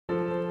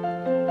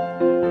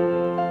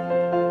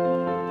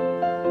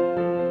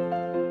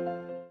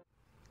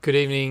Good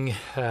evening,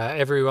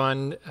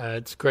 everyone.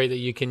 It's great that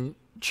you can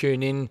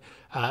tune in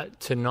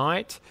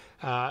tonight.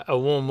 A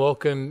warm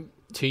welcome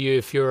to you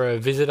if you're a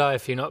visitor,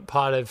 if you're not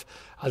part of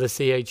the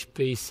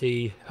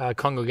CHBC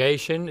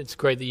congregation. It's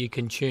great that you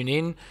can tune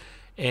in.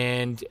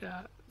 And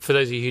for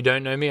those of you who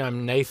don't know me,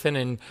 I'm Nathan,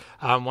 and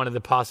I'm one of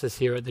the pastors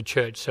here at the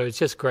church. So it's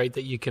just great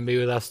that you can be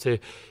with us to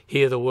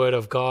hear the word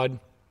of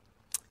God.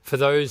 For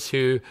those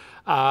who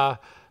are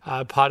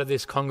part of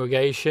this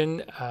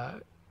congregation,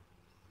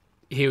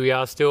 here we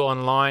are still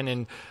online,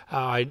 and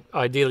I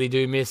ideally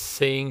do miss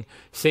seeing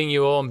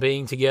you all and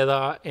being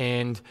together,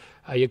 and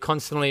you're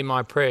constantly in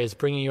my prayers,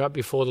 bringing you up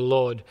before the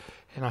Lord,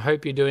 and I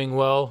hope you're doing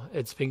well.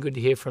 It's been good to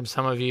hear from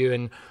some of you,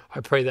 and I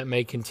pray that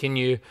may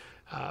continue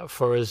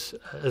for as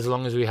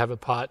long as we have a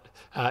part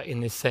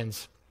in this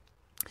sense.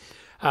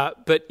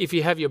 But if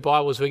you have your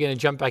Bibles, we're going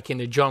to jump back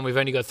into John. We've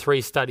only got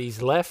 3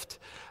 studies left.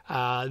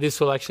 This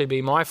will actually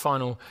be my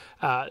final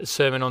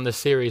sermon on the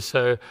series,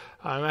 so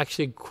I'm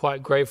actually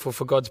quite grateful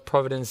for God's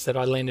providence that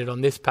I landed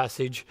on this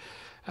passage.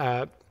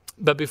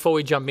 But before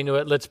we jump into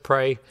it, let's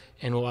pray,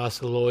 and we'll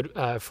ask the Lord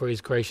for his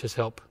gracious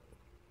help.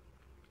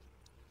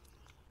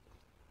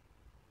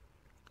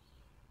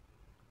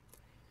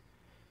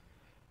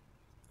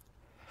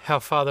 Our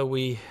Father,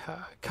 we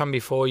come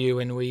before you,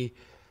 and we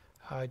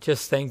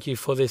just thank you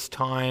for this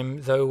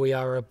time. Though we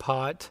are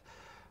apart,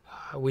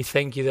 we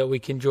thank you that we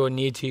can draw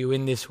near to you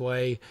in this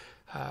way,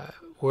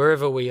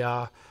 wherever we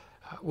are.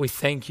 We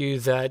thank you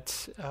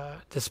that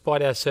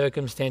despite our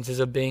circumstances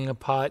of being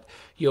apart,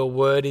 your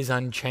word is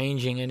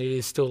unchanging and it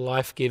is still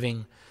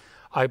life-giving.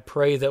 I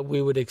pray that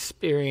we would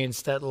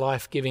experience that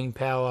life-giving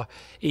power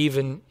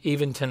even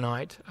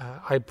tonight.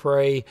 I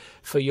pray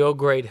for your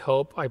great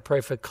help. I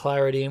pray for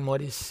clarity in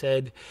what is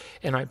said,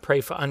 and I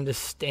pray for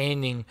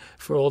understanding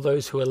for all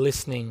those who are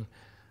listening.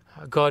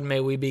 God, may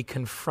we be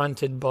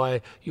confronted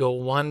by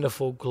your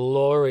wonderful,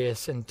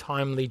 glorious, and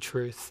timely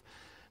truth.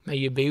 May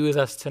you be with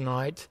us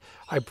tonight.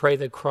 I pray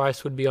that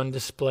Christ would be on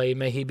display.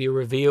 May he be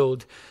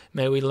revealed.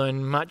 May we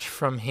learn much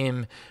from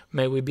him.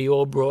 May we be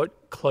all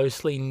brought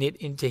closely knit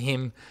into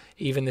him,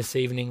 even this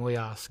evening, we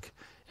ask.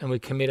 And we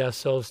commit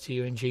ourselves to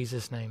you in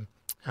Jesus' name.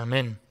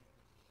 Amen.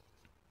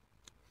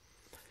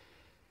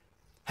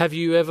 Have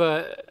you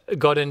ever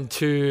gotten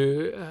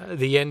to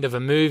the end of a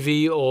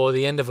movie or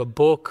the end of a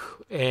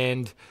book,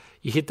 and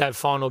you hit that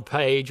final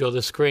page or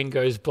the screen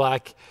goes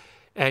black,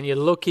 and you're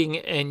looking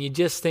and you're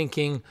just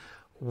thinking,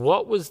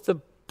 what was the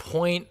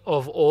point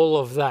of all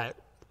of that?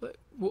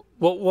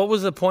 What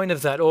was the point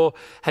of that? Or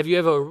have you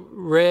ever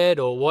read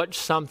or watched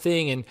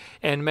something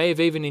and may have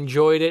even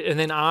enjoyed it, and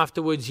then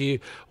afterwards you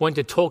went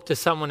to talk to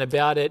someone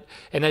about it,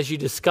 and as you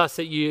discuss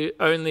it, you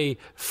only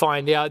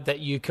find out that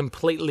you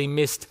completely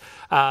missed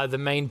the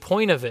main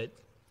point of it?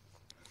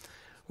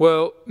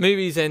 Well,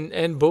 movies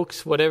and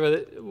books,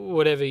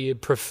 whatever you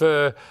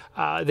prefer,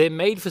 they're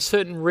made for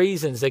certain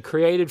reasons. They're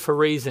created for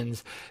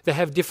reasons. They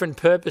have different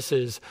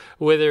purposes,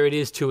 whether it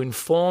is to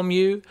inform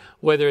you,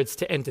 whether it's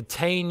to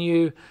entertain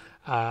you,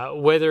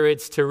 whether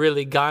it's to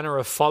really garner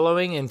a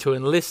following and to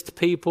enlist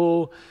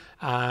people,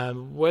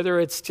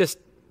 whether it's just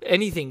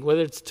anything,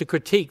 whether it's to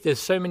critique. There's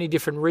so many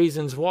different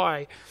reasons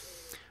why.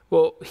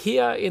 Well,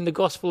 here in the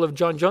Gospel of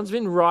John, John's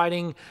been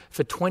writing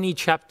for 20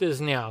 chapters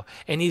now,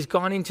 and he's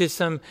gone into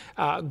some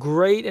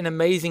great and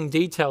amazing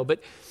detail.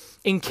 But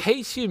in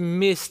case you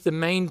missed the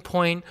main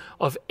point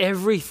of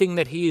everything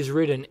that he has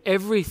written,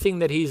 everything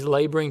that he's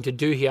laboring to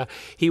do here,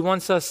 he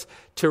wants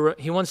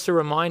to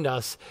remind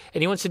us,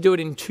 and he wants to do it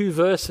in 2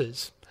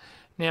 verses.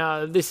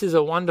 Now, this is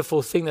a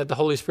wonderful thing that the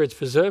Holy Spirit's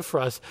preserved for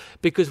us,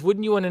 because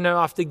wouldn't you want to know,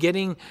 after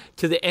getting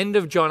to the end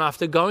of John,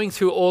 after going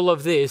through all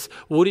of this,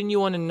 wouldn't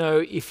you want to know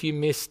if you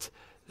missed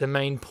the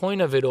main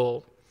point of it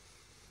all?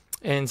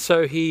 And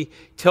so he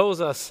tells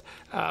us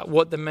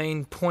what the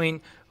main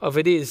point of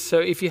it is. So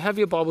if you have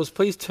your Bibles,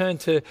 please turn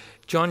to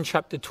John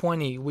chapter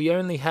 20. We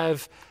only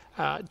have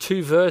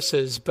 2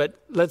 verses,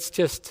 but let's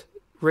just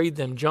read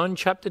them. John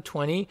chapter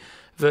 20,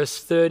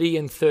 verse 30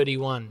 and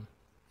 31.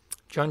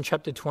 John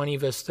chapter 20,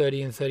 verse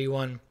 30 and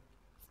 31.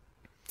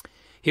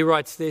 He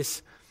writes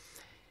this: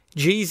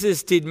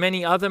 Jesus did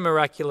many other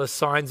miraculous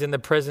signs in the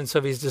presence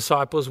of his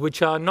disciples,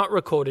 which are not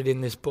recorded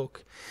in this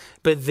book.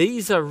 But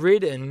these are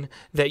written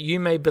that you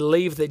may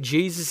believe that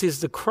Jesus is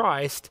the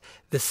Christ,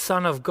 the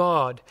Son of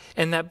God,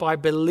 and that by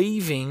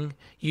believing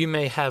you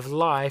may have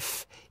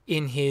life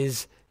in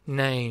his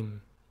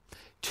name.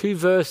 2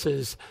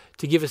 verses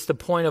to give us the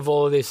point of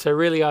all of this. So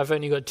really, I've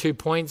only got 2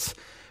 points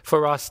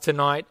for us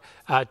tonight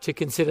to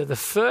consider. The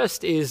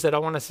first is that I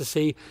want us to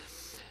see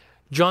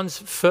John's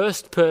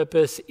first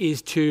purpose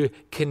is to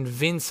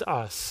convince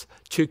us.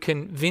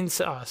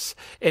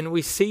 And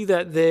we see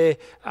that there,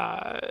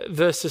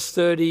 verses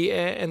 30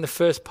 and the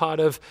first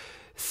part of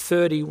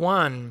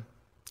 31.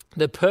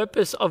 The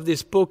purpose of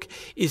this book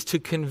is to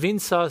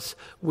convince us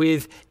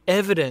with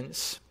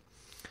evidence.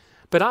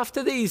 But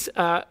after these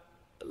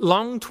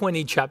long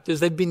 20 chapters,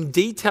 they've been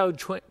detailed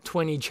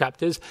 20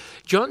 chapters,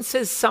 John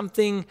says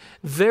something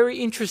very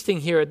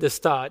interesting here at the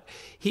start.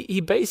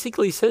 He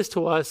basically says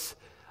to us,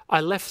 I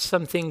left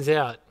some things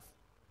out.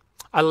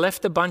 I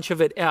left a bunch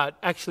of it out.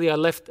 Actually, I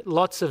left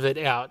lots of it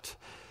out.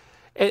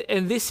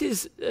 And this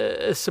is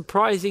a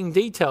surprising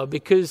detail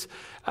because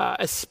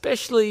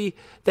especially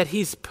that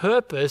his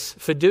purpose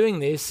for doing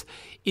this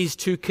is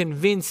to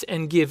convince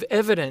and give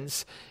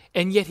evidence,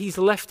 and yet he's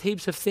left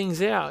heaps of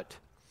things out.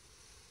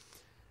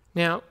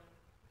 Now,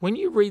 when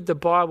you read the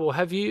Bible,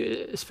 have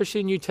you,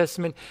 especially New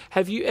Testament,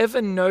 have you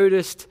ever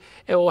noticed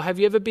or have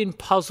you ever been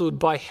puzzled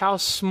by how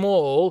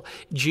small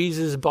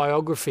Jesus'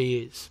 biography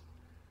is?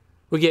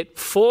 We get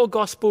 4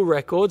 gospel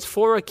records,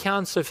 4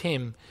 accounts of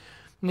him.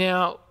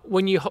 Now,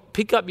 when you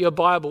pick up your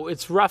Bible,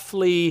 it's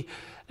roughly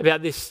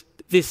about this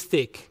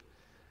thick.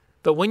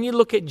 But when you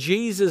look at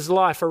Jesus'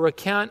 life, a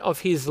recount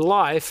of his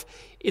life,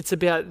 it's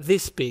about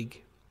this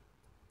big.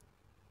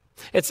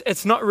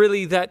 It's not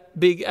really that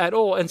big at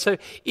all. And so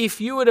if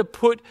you were to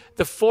put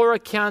the 4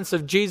 accounts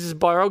of Jesus'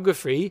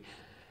 biography,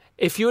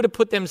 if you were to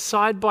put them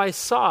side by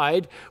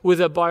side with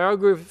a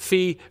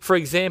biography, for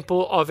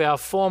example, of our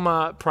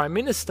former Prime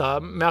Minister,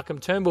 Malcolm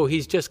Turnbull,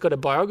 he's just got a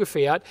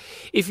biography out.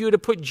 If you were to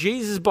put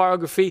Jesus'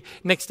 biography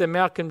next to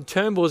Malcolm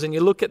Turnbull's and you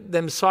look at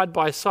them side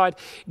by side,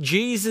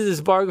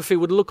 Jesus' biography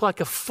would look like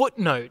a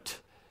footnote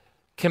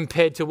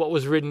compared to what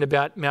was written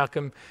about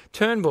Malcolm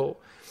Turnbull.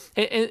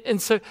 And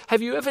so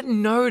have you ever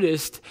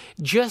noticed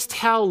just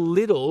how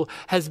little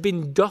has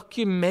been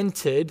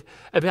documented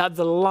about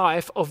the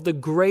life of the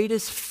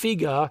greatest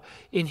figure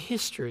in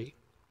history?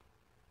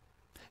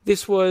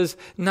 This was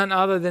none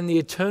other than the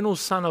eternal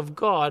Son of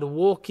God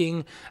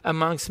walking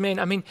amongst men.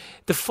 I mean,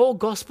 the 4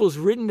 Gospels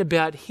written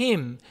about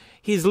him,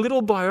 his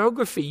little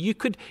biography, you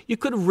could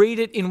read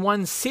it in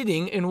one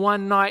sitting, in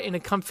one night, in a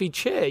comfy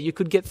chair. You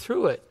could get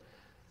through it.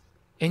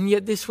 And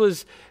yet this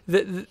was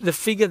the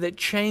figure that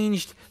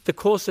changed the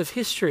course of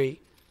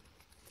history.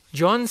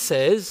 John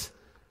says,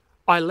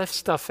 I left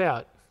stuff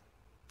out.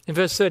 In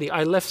verse 30,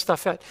 I left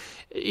stuff out.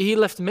 He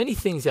left many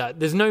things out.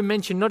 There's no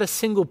mention, not a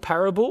single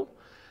parable,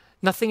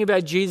 nothing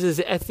about Jesus'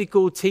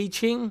 ethical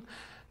teaching.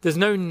 There's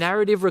no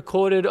narrative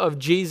recorded of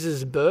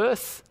Jesus'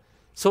 birth.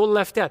 It's all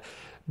left out.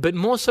 But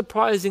more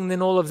surprising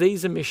than all of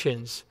these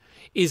omissions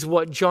is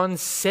what John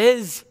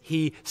says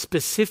he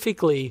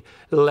specifically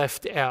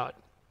left out.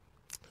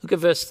 Look at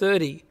verse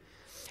 30.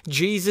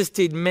 Jesus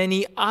did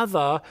many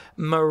other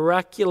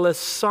miraculous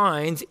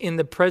signs in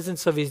the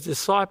presence of his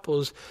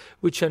disciples,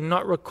 which are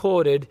not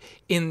recorded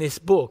in this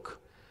book.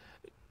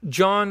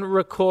 John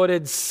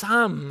recorded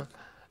some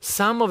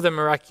of the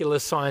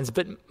miraculous signs,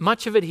 but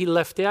much of it he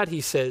left out,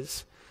 he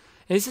says.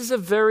 And this is a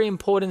very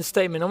important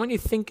statement. I want you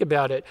to think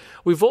about it.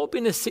 We've all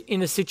been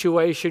in a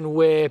situation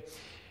where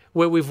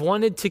we've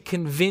wanted to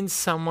convince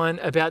someone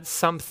about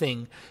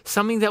something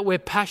that we're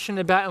passionate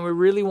about and we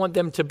really want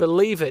them to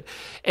believe it.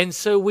 And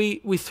so we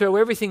throw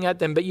everything at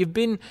them. But you've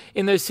been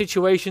in those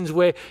situations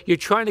where you're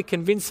trying to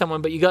convince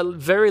someone, but you've got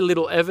very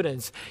little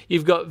evidence.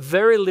 You've got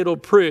very little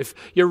proof.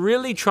 You're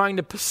really trying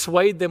to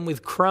persuade them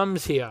with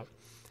crumbs here.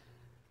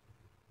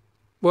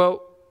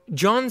 Well,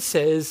 John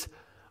says,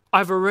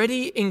 I've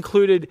already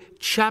included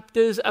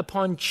chapters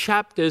upon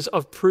chapters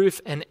of proof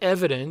and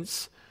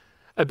evidence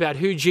about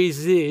who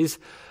Jesus is,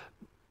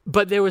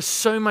 but there was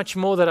so much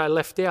more that I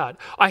left out.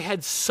 I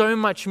had so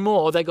much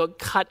more that got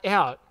cut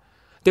out.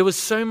 There was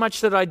so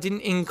much that I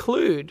didn't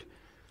include.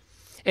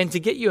 And to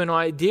get you an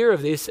idea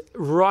of this,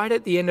 right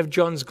at the end of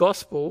John's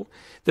Gospel,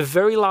 the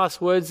very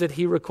last words that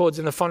he records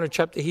in the final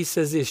chapter, he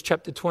says this,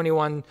 chapter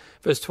 21,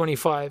 verse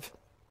 25.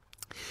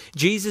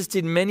 Jesus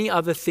did many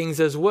other things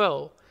as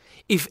well.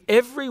 If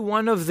every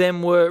one of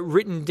them were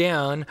written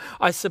down,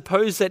 I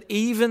suppose that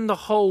even the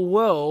whole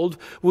world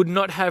would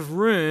not have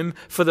room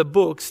for the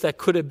books that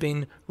could have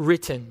been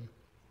written.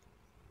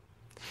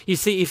 You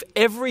see, if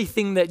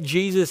everything that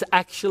Jesus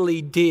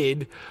actually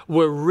did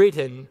were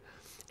written,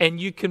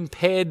 and you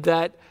compared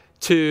that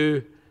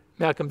to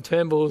Malcolm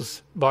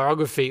Turnbull's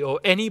biography or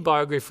any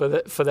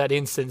biography for that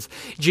instance,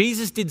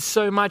 Jesus did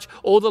so much,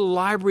 all the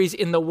libraries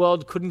in the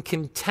world couldn't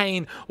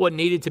contain what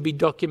needed to be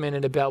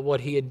documented about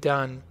what he had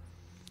done.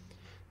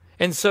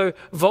 And so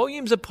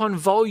volumes upon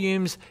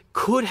volumes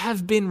could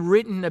have been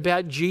written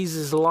about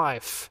Jesus'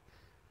 life,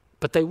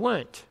 but they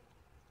weren't.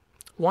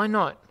 Why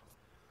not?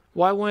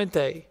 Why weren't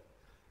they?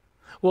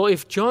 Well,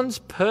 if John's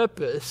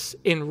purpose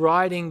in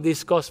writing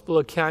this gospel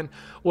account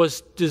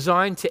was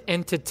designed to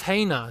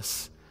entertain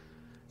us,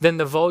 then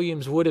the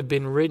volumes would have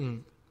been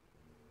written.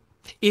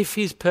 If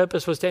his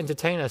purpose was to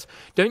entertain us,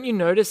 don't you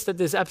notice that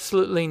there's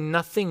absolutely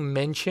nothing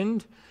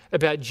mentioned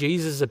about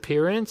Jesus'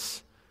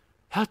 appearance?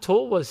 How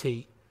tall was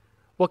he?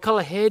 What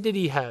color hair did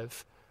he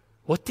have?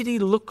 What did he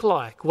look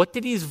like? What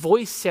did his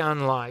voice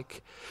sound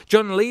like?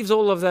 John leaves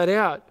all of that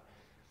out.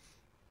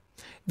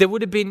 There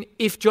would have been,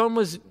 if John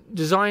was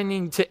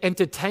designing to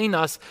entertain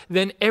us,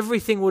 then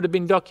everything would have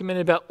been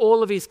documented about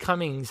all of his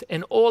comings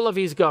and all of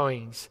his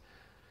goings.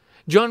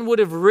 John would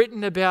have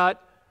written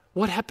about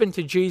what happened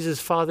to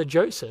Jesus' father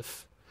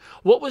Joseph.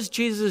 What was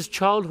Jesus'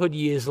 childhood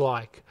years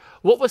like?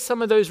 What were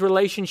some of those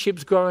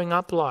relationships growing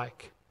up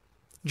like?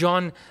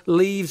 John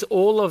leaves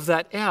all of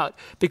that out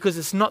because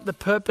it's not the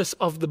purpose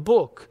of the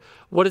book.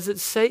 What does it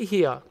say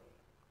here?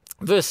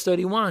 Verse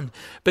 31,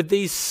 but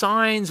these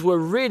signs were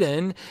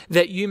written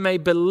that you may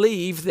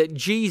believe that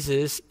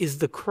Jesus is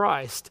the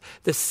Christ,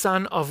 the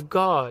Son of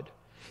God.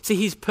 See,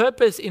 his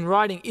purpose in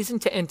writing isn't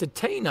to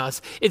entertain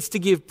us. It's to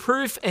give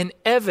proof and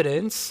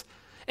evidence,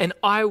 an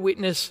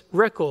eyewitness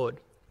record.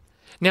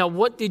 Now,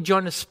 what did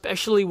John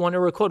especially want to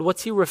record?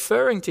 What's he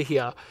referring to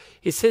here?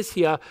 It says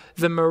here,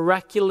 the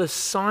miraculous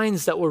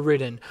signs that were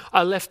written.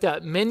 I left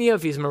out many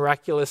of his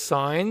miraculous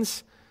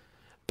signs,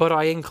 but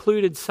I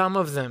included some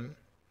of them.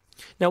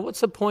 Now, what's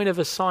the point of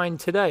a sign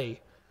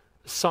today?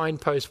 A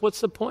signpost,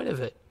 what's the point of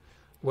it?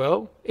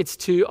 Well, it's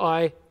to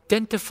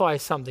identify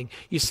something.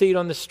 You see it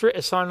on the street,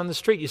 a sign on the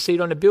street. You see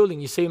it on a building.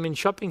 You see them in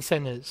shopping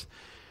centers.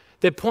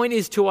 Their point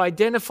is to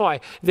identify.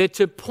 They're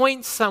to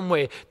point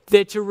somewhere.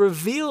 They're to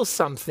reveal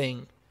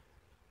something.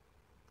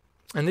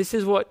 And this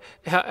is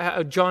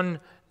how John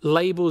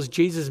labels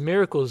Jesus'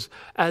 miracles,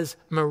 as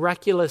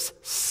miraculous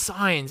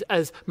signs,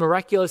 as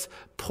miraculous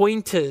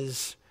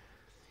pointers.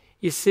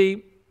 You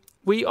see,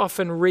 we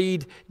often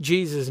read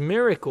Jesus'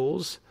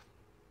 miracles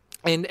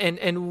and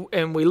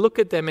we look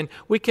at them and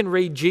we can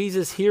read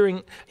Jesus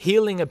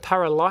healing a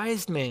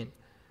paralyzed man.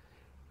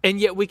 And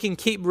yet we can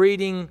keep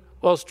reading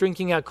whilst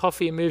drinking our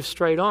coffee and move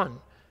straight on.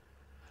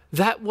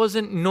 That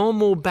wasn't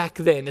normal back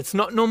then. It's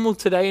not normal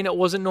today, and it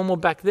wasn't normal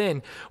back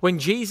then. When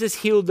Jesus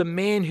healed the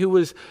man who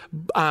was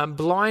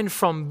blind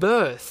from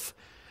birth,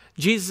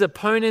 Jesus'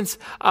 opponents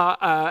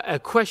are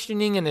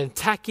questioning and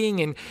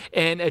attacking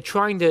and are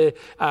trying to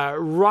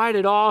write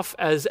it off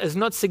as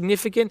not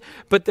significant.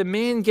 But the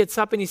man gets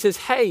up and he says,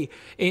 hey,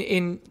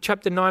 in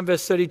chapter 9,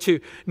 verse 32,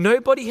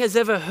 nobody has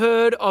ever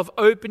heard of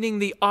opening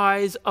the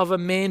eyes of a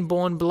man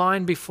born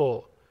blind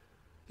before.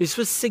 This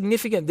was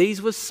significant.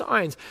 These were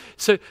signs.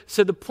 So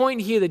the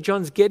point here that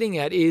John's getting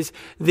at is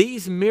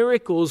these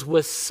miracles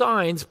were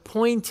signs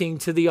pointing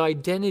to the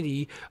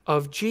identity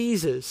of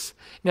Jesus.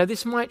 Now,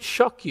 this might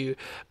shock you,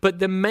 but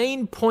the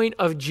main point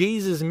of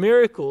Jesus'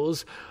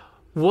 miracles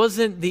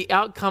wasn't the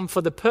outcome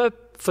for the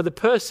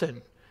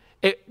person.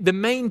 The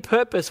main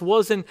purpose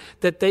wasn't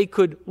that they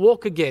could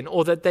walk again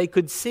or that they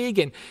could see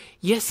again.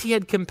 Yes, he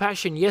had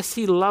compassion. Yes,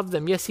 he loved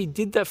them. Yes, he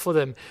did that for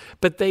them.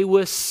 But they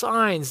were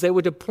signs. They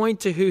were to point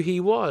to who he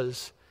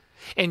was.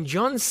 And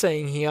John's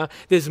saying here,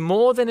 there's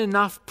more than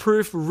enough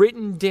proof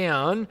written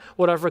down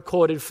what I've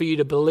recorded for you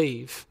to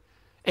believe.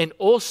 And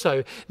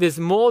also, there's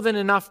more than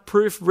enough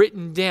proof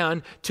written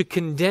down to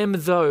condemn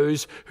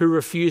those who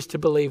refuse to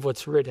believe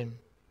what's written.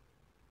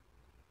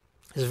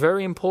 It's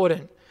very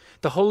important.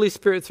 The Holy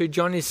Spirit through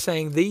John is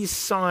saying these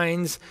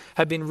signs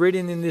have been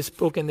written in this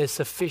book and they're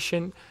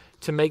sufficient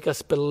to make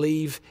us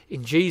believe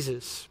in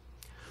Jesus.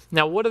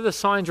 Now, what are the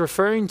signs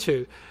referring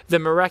to? The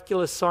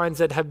miraculous signs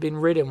that have been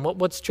written.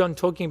 What's John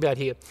talking about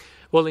here?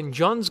 Well, in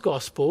John's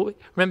gospel,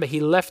 remember, he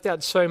left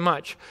out so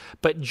much,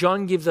 but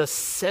John gives us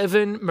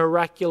 7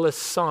 miraculous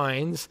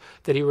signs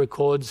that he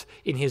records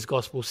in his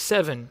gospel.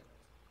 7.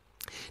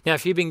 Now,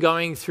 if you've been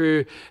going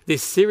through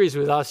this series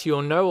with us,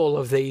 you'll know all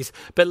of these,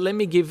 but let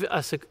me give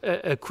us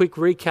a quick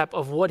recap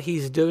of what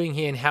he's doing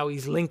here and how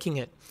he's linking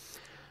it.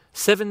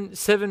 7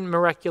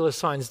 miraculous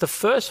signs. The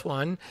first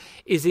one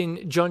is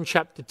in John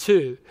chapter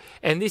 2,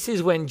 and this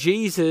is when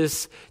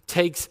Jesus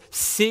takes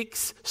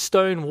 6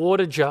 stone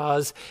water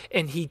jars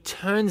and he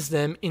turns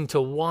them into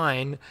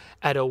wine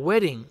at a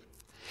wedding.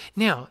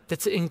 Now,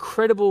 that's an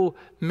incredible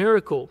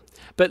miracle.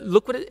 But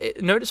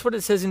notice what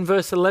it says in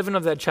verse 11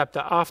 of that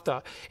chapter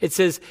after. It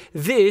says,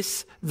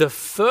 this, the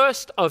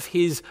first of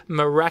his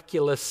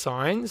miraculous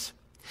signs,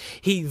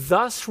 he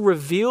thus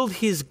revealed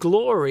his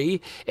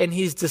glory, and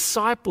his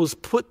disciples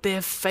put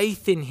their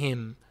faith in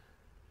him.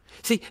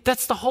 See,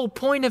 that's the whole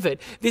point of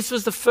it. This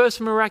was the first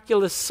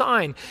miraculous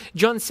sign.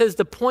 John says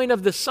the point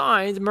of the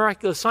sign, the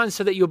miraculous sign,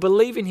 so that you'll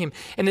believe in him.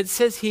 And it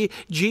says here,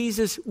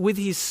 Jesus, with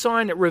his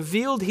sign, it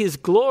revealed his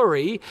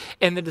glory,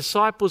 and the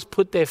disciples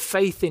put their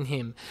faith in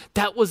him.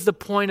 That was the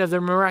point of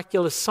the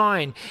miraculous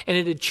sign, and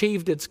it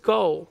achieved its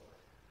goal.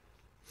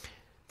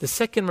 The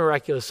second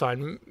miraculous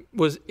sign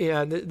was,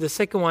 the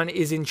second one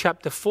is in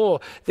chapter 4,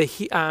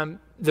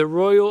 the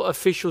royal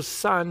official's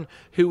son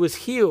who was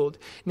healed.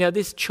 Now,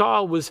 this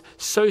child was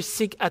so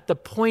sick at the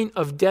point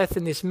of death,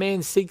 and this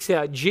man seeks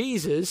out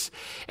Jesus,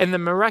 and the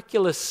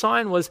miraculous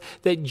sign was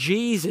that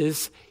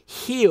Jesus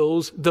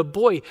heals the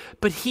boy,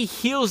 but he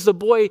heals the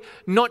boy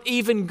not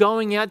even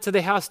going out to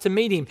the house to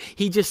meet him.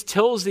 He just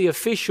tells the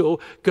official,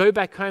 go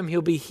back home,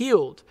 he'll be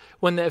healed.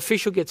 When the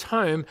official gets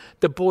home,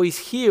 the boy's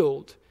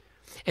healed.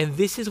 And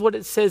this is what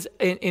it says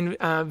in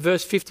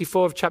verse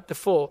 54 of chapter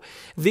 4.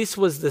 This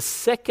was the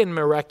second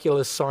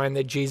miraculous sign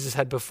that Jesus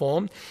had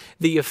performed.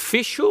 The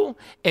official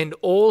and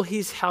all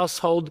his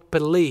household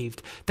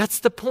believed. That's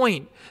the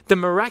point. The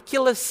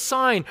miraculous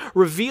sign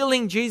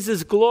revealing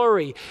Jesus'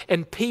 glory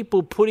and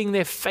people putting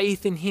their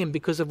faith in him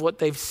because of what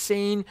they've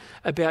seen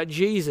about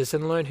Jesus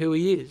and learned who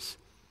he is.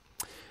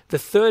 The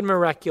third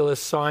miraculous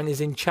sign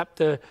is in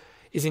chapter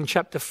is in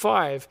chapter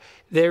 5.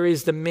 There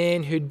is the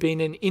man who'd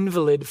been an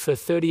invalid for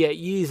 38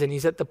 years and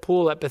he's at the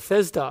pool at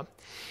Bethesda.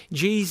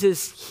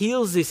 Jesus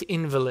heals this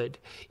invalid.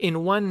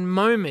 In one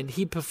moment,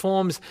 he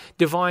performs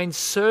divine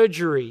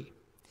surgery,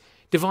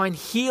 divine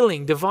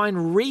healing, divine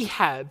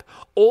rehab,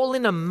 all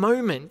in a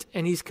moment,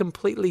 and he's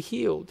completely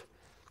healed.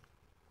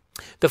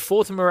 The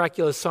fourth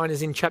miraculous sign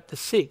is in chapter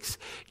 6.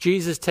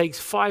 Jesus takes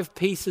 5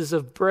 pieces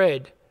of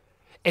bread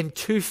and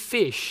 2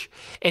 fish,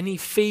 and he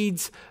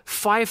feeds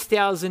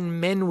 5,000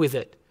 men with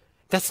it.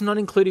 That's not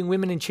including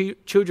women and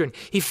children.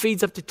 He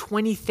feeds up to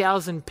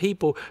 20,000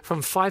 people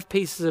from 5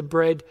 pieces of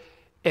bread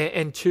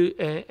and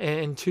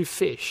two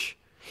fish.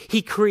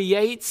 He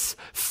creates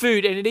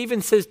food, and it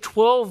even says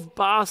 12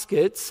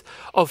 baskets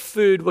of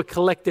food were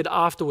collected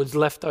afterwards,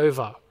 left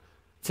over.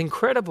 It's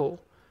incredible.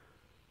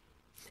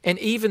 And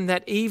even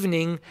that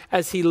evening,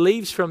 as he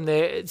leaves from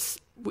there,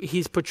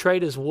 he's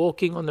portrayed as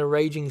walking on the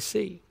raging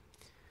sea.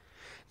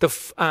 The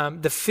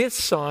fifth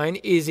sign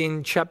is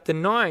in chapter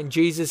 9.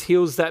 Jesus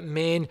heals that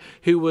man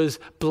who was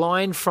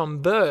blind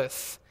from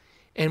birth.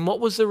 And what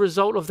was the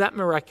result of that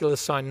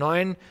miraculous sign?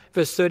 9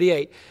 verse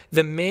 38.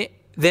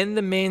 Then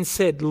the man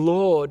said,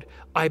 "Lord,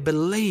 I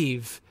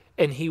believe."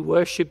 And he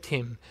worshipped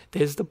him.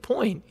 There's the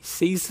point. He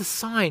sees the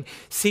sign,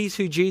 sees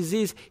who Jesus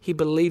is. He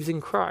believes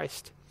in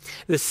Christ.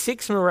 The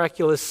sixth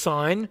miraculous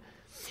sign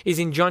is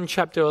in John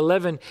chapter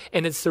 11,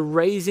 and it's the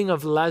raising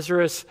of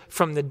Lazarus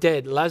from the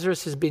dead.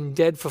 Lazarus has been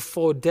dead for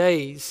 4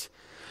 days.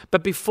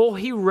 But before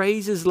he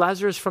raises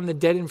Lazarus from the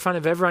dead in front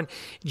of everyone,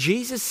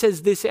 Jesus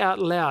says this out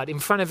loud in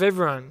front of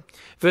everyone.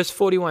 Verse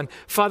 41,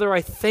 "Father,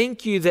 I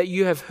thank you that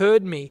you have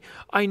heard me.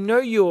 I know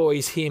you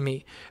always hear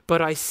me,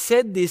 but I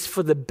said this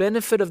for the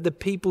benefit of the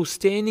people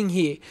standing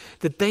here,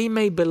 that they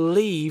may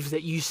believe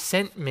that you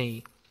sent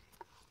me."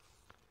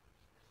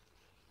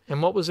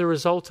 And what was the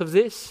result of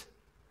this?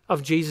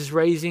 Of Jesus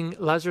raising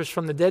Lazarus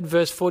from the dead?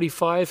 Verse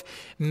 45,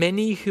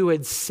 "Many who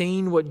had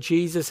seen what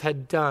Jesus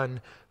had done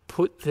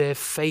put their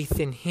faith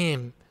in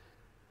him."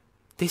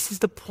 This is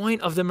the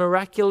point of the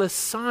miraculous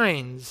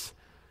signs,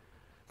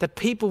 that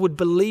people would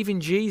believe in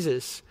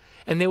Jesus.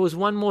 And there was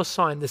one more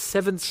sign, the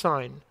seventh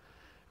sign.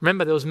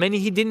 Remember, there was many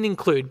he didn't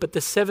include, but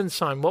the seventh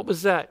sign, what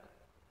was that?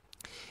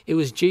 It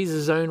was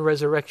Jesus' own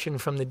resurrection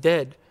from the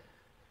dead.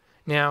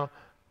 Now,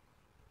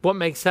 what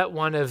makes that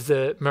one of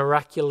the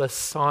miraculous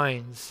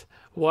signs?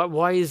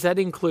 Why is that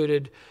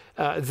included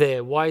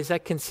there? Why is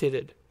that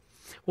considered?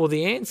 Well,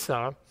 the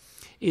answer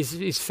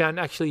is found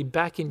actually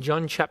back in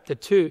John chapter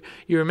 2.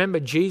 You remember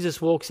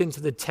Jesus walks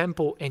into the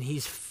temple and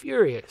he's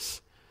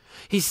furious.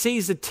 He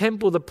sees the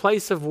temple, the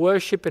place of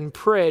worship and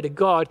prayer to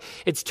God.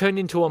 It's turned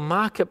into a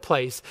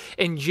marketplace.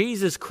 And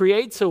Jesus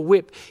creates a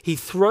whip. He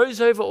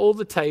throws over all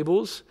the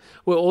tables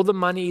where all the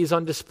money is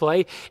on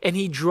display. And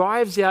he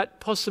drives out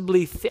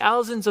possibly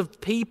thousands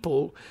of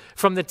people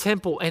from the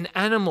temple and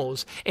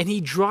animals. And he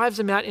drives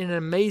them out in an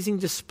amazing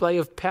display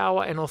of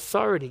power and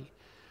authority.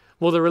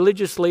 Well, the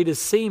religious leaders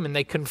see him and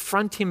they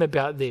confront him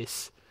about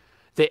this.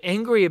 They're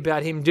angry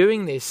about him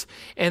doing this.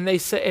 And they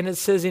say, and it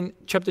says in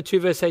chapter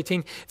 2, verse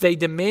 18, they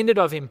demanded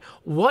of him,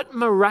 "What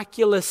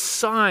miraculous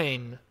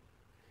sign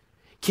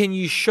can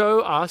you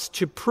show us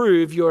to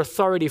prove your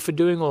authority for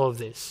doing all of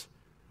this?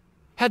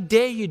 How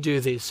dare you do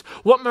this?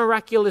 What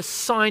miraculous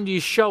sign do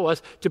you show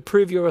us to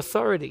prove your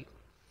authority?"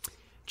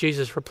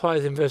 Jesus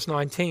replies in verse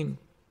 19,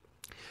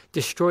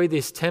 "Destroy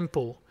this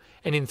temple,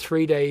 and in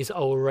 3 days I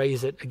will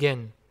raise it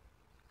again."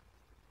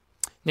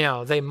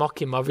 Now, they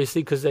mock him,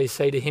 obviously, because they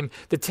say to him,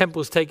 the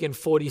temple's taken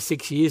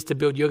 46 years to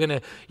build. You're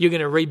going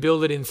to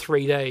rebuild it in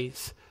 3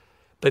 days.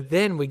 But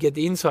then we get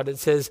the insight. It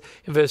says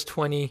in verse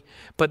 20,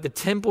 "But the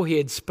temple he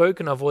had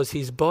spoken of was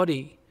his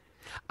body.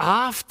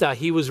 After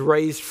he was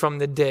raised from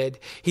the dead,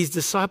 his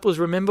disciples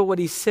remember what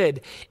he said,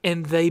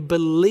 and they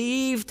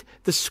believed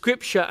the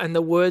scripture and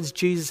the words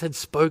Jesus had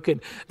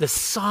spoken. The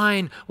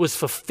sign was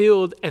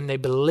fulfilled, and they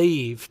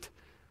believed."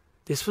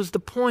 This was the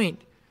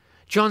point.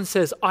 John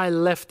says, I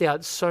left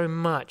out so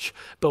much,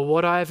 but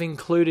what I have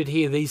included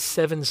here, these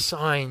 7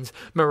 signs,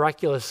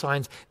 miraculous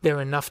signs, they're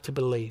enough to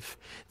believe.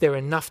 They're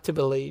enough to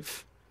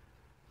believe.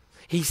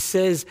 He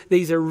says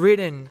these are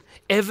written,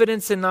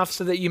 evidence enough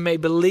so that you may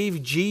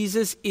believe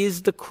Jesus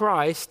is the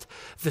Christ,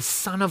 the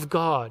Son of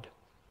God.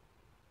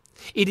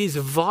 It is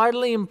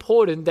vitally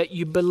important that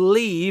you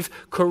believe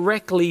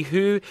correctly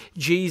who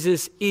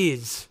Jesus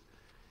is.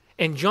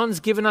 And John's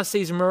given us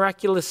these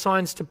miraculous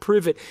signs to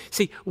prove it.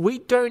 See, we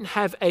don't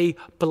have a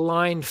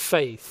blind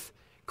faith.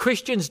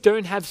 Christians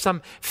don't have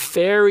some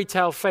fairy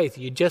tale faith.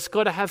 You just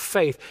got to have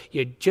faith.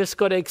 You just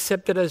got to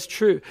accept it as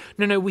true.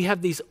 No, we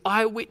have these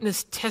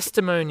eyewitness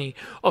testimony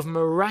of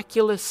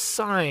miraculous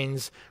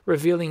signs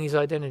revealing his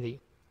identity.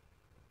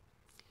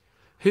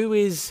 Who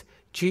is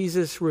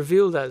Jesus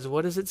revealed as?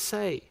 What does it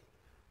say?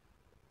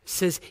 It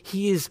says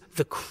he is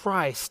the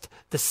Christ,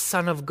 the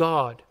Son of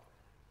God.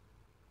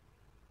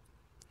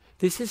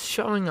 This is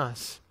showing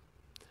us,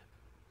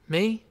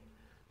 me,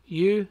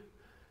 you,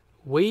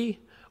 we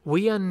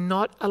are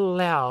not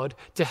allowed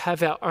to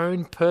have our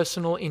own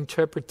personal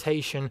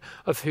interpretation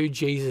of who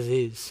Jesus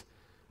is.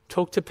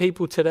 Talk to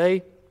people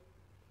today,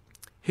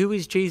 Who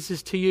is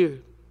Jesus to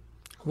you?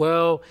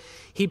 Well,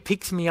 he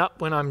picks me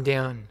up when I'm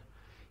down.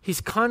 He's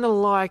kind of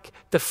like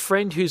the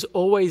friend who's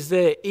always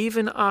there,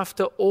 even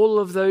after all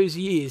of those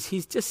years.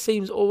 He just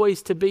seems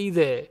always to be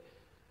there.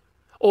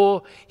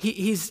 Or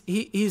he's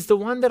the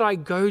one that I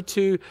go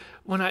to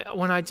when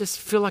I just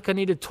feel like I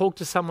need to talk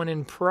to someone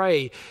and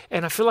pray,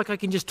 and I feel like I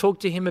can just talk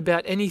to him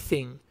about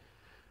anything.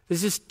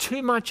 There's just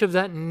too much of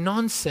that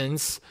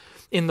nonsense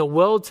in the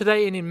world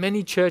today and in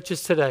many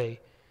churches today.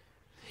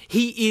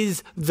 He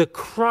is the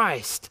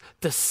Christ,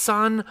 the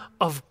Son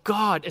of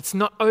God. It's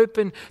not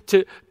open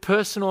to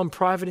personal and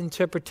private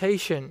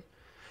interpretation.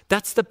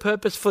 That's the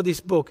purpose for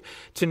this book,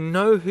 to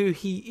know who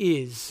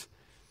he is.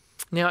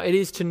 Now, it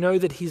is to know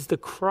that he's the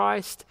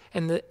Christ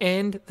and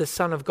the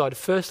Son of God.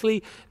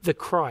 Firstly, the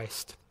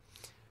Christ.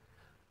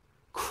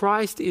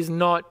 Christ is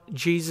not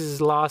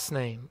Jesus' last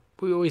name.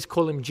 We always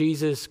call him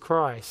Jesus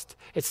Christ.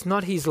 It's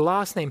not his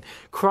last name.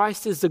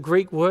 Christ is the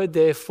Greek word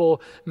there for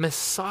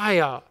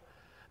Messiah.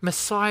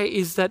 Messiah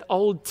is that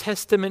Old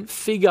Testament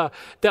figure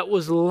that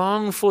was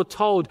long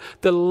foretold,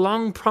 the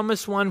long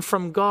promised one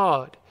from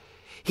God.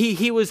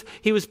 He was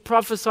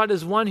prophesied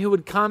as one who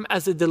would come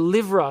as a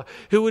deliverer,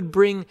 who would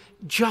bring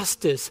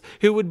justice,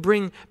 who would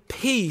bring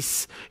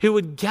peace, who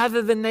would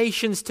gather the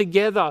nations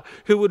together,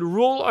 who would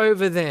rule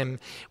over them.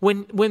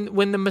 When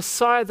the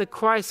Messiah, the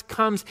Christ,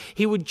 comes,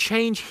 he would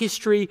change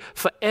history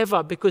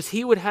forever because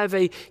he would have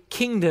a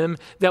kingdom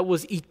that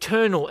was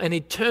eternal, an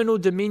eternal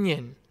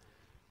dominion.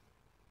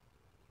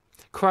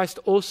 Messiah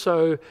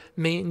also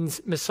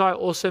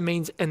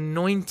means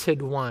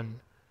anointed one.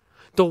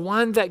 The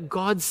one that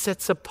God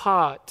sets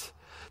apart,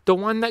 the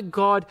one that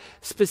God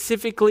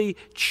specifically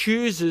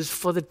chooses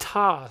for the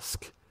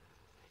task.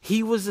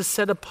 He was the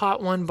set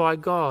apart one by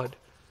God.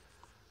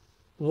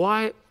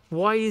 Why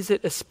is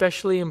it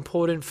especially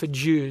important for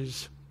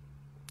Jews?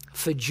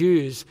 For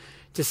Jews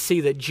to see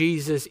that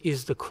Jesus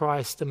is the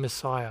Christ, the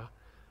Messiah.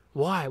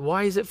 Why?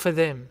 Why is it for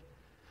them?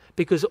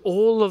 Because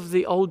all of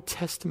the Old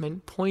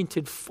Testament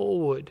pointed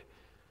forward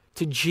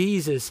to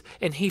Jesus,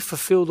 and he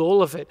fulfilled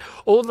all of it.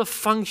 All the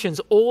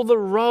functions, all the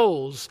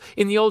roles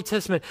in the Old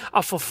Testament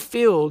are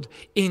fulfilled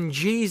in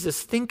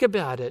Jesus. Think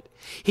about it.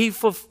 He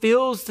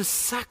fulfills the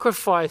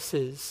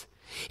sacrifices.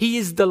 He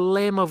is the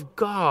Lamb of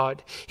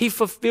God. He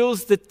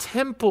fulfills the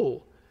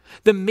temple,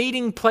 the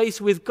meeting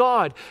place with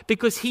God,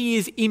 because he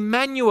is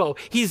Emmanuel.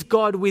 He's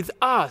God with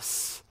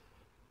us.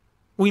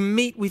 We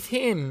meet with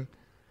him.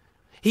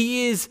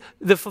 He is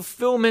the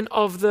fulfillment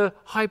of the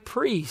high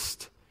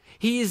priest.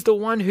 He is the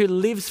one who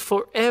lives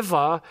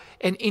forever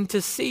and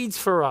intercedes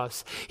for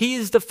us. He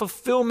is the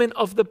fulfillment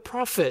of the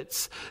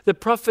prophets. The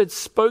prophets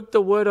spoke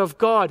the word of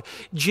God.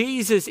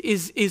 Jesus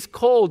is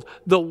called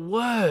the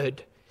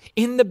Word.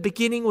 In the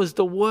beginning was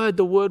the Word.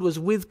 The Word was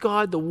with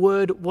God. The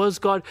Word was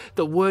God.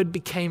 The Word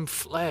became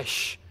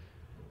flesh.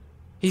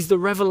 He's the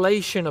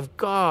revelation of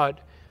God.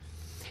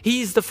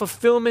 He is the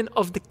fulfillment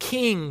of the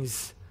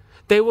kings.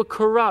 They were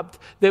corrupt.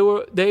 They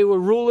were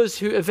rulers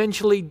who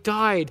eventually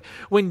died.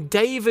 When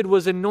David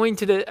was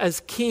anointed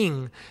as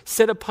king,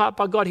 set apart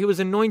by God, he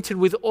was anointed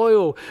with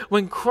oil.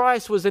 When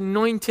Christ was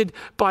anointed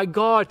by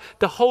God,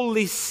 the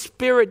Holy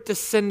Spirit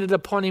descended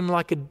upon him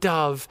like a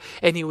dove,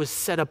 and he was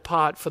set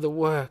apart for the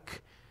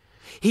work.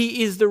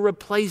 He is the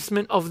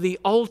replacement of the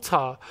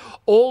altar.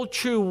 All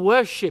true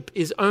worship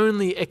is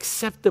only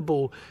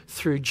acceptable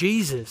through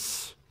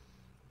Jesus.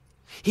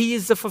 He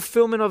is the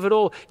fulfillment of it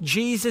all.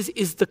 Jesus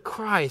is the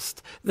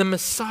Christ, the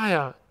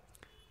Messiah.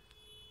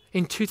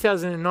 In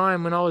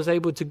 2009, when I was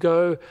able to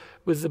go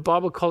with the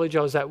Bible college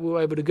I was at, we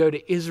were able to go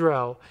to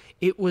Israel.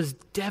 It was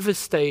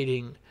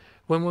devastating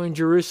when we were in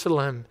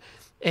Jerusalem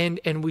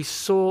and we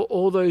saw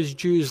all those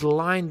Jews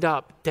lined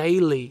up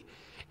daily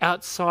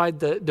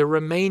outside the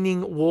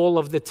remaining wall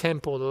of the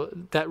temple,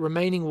 that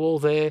remaining wall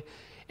there.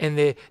 And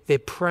they're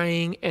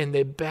praying and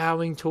they're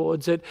bowing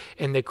towards it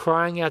and they're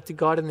crying out to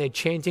God and they're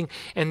chanting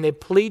and they're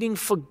pleading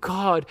for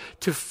God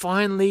to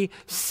finally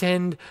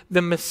send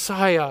the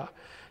Messiah,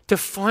 to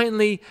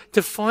finally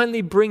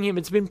bring him.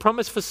 It's been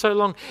promised for so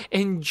long.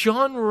 And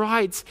John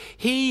writes,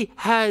 he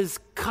has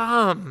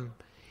come.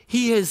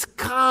 He has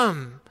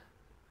come.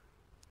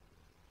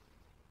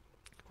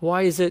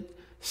 Why is it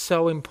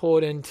so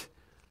important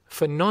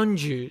for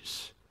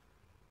non-Jews,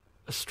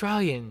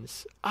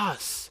 Australians,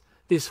 us,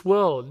 this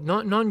world,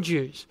 not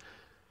non-Jews,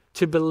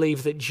 to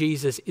believe that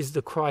Jesus is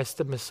the Christ,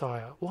 the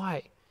Messiah?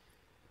 Why?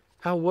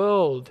 Our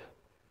world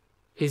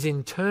is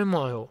in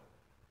turmoil.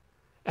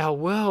 Our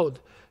world,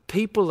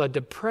 people are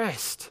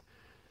depressed.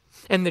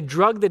 And the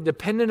drug they're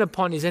dependent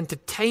upon is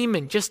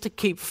entertainment just to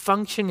keep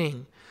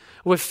functioning.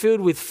 We're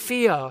filled with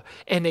fear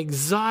and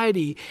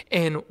anxiety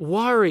and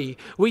worry.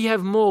 We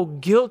have more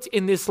guilt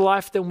in this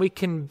life than we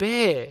can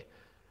bear.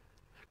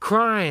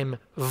 Crime,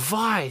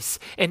 vice,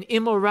 and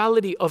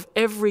immorality of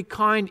every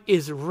kind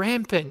is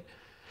rampant.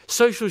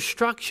 Social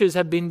structures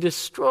have been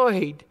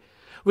destroyed.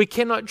 We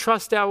cannot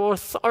trust our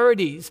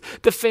authorities.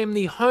 The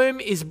family home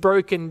is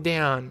broken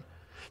down.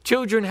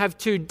 Children have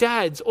two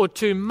dads or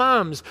two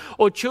mums,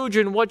 or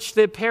children watch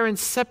their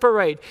parents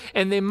separate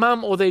and their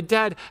mum or their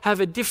dad have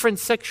a different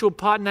sexual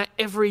partner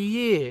every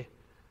year.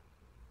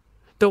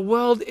 The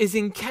world is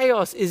in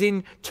chaos, is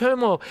in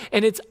turmoil,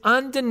 and it's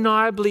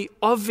undeniably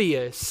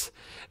obvious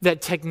that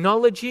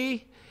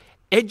technology,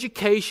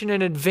 education,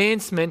 and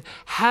advancement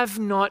have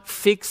not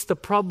fixed the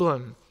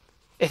problem.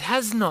 It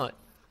has not.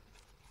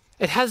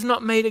 It has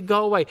not made it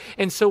go away.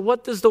 And so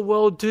what does the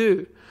world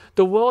do?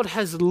 The world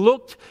has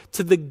looked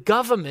to the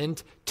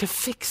government to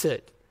fix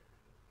it.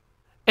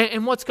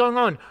 And what's going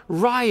on?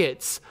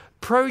 Riots,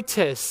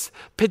 protests,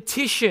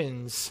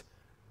 petitions,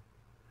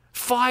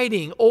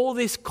 fighting, all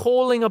this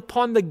calling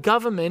upon the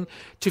government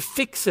to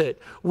fix it.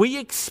 We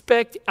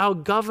expect our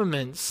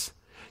governments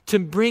to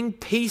bring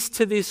peace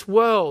to this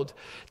world,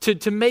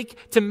 to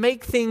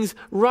make things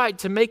right,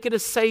 to make it a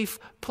safe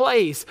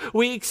place.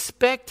 We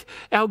expect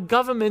our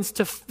governments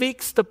to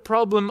fix the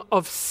problem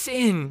of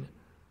sin.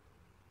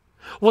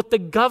 What the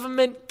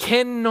government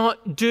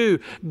cannot do,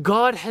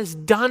 God has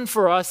done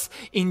for us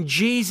in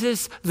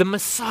Jesus the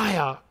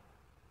Messiah.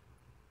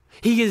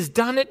 He has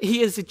done it.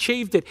 He has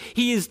achieved it.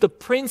 He is the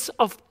Prince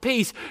of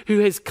Peace who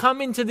has come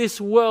into this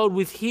world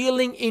with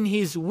healing in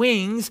his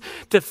wings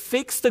to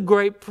fix the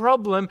great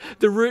problem,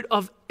 the root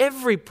of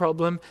every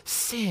problem,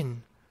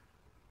 sin.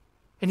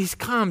 And he's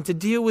come to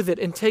deal with it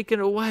and take it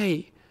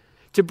away,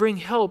 to bring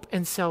help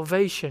and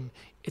salvation.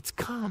 It's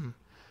come.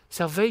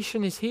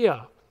 Salvation is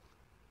here.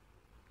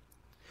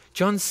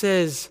 John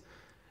says,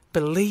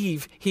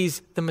 believe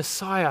he's the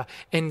Messiah.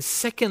 And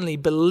secondly,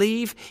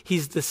 believe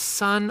he's the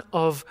Son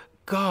of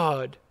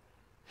God.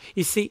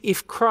 You see,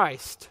 if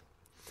Christ,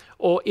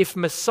 or if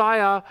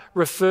Messiah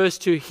refers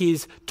to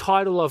his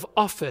title of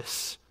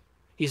office,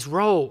 his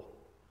role,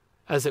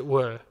 as it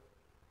were,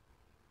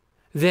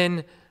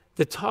 then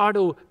the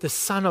title, the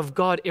Son of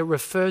God, it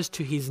refers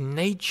to his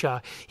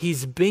nature,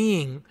 his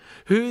being,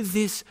 who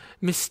this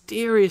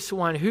mysterious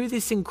one, who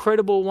this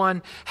incredible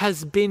one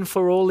has been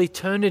for all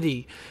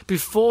eternity.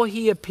 Before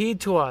he appeared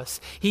to us,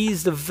 he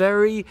is the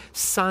very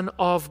Son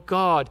of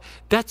God.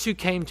 That's who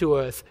came to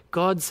earth,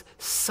 God's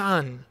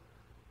Son.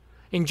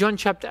 In John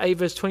chapter 8,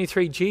 verse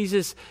 23,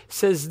 Jesus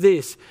says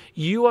this,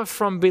 "You are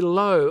from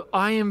below,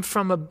 I am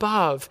from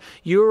above.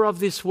 You are of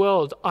this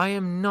world, I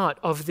am not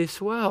of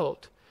this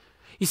world."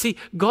 You see,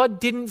 God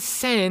didn't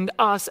send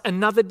us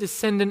another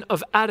descendant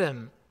of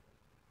Adam.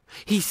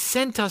 He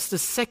sent us the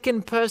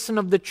second person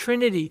of the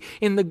Trinity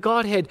in the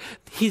Godhead,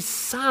 his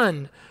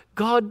Son,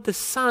 God the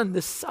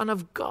Son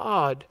of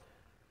God.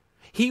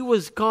 He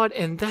was God,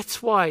 and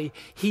that's why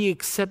he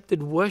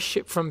accepted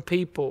worship from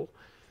people.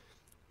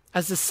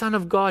 As the Son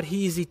of God,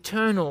 he is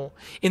eternal.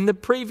 In the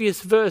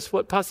previous verse,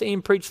 what Pastor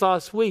Ian preached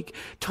last week,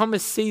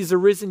 Thomas sees the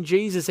risen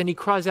Jesus and he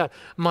cries out,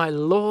 "My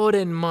Lord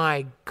and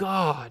my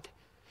God."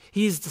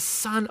 He is the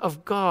Son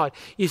of God.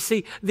 You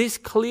see, this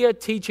clear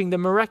teaching, the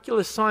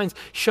miraculous signs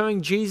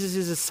showing Jesus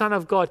is the Son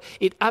of God,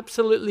 it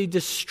absolutely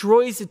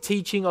destroys the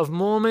teaching of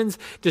Mormons,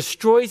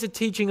 destroys the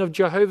teaching of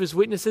Jehovah's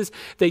Witnesses.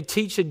 They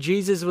teach that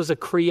Jesus was a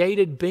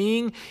created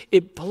being.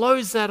 It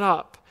blows that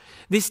up.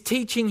 This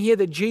teaching here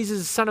that Jesus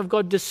is the Son of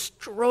God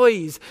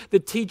destroys the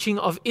teaching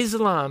of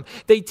Islam.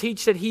 They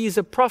teach that he is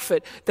a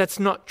prophet. That's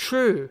not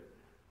true.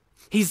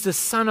 He's the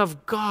Son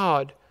of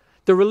God.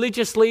 The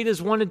religious leaders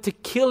wanted to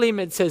kill him,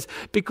 it says,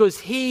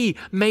 because he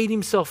made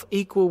himself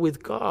equal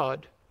with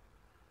God.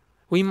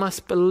 We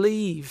must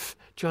believe,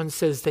 John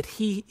says, that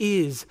he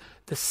is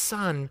the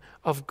Son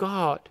of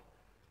God.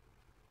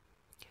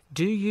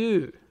 Do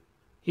you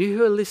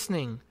who are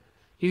listening,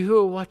 you who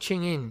are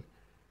watching in,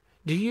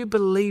 do you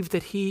believe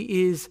that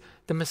he is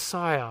the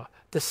Messiah,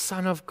 the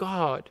Son of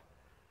God?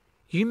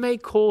 You may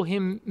call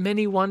him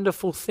many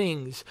wonderful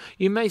things.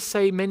 You may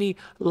say many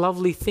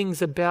lovely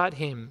things about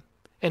him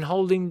and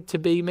hold him to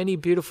be many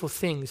beautiful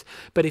things.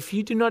 But if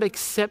you do not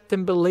accept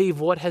and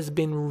believe what has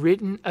been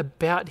written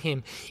about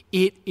him,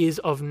 it is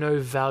of no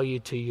value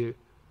to you.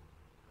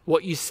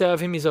 What you say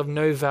of him is of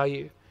no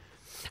value.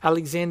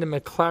 Alexander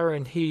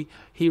McLaren,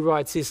 he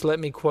writes this, let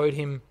me quote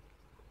him.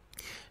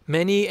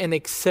 "Many an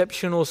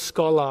exceptional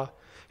scholar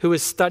who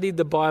has studied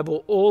the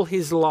Bible all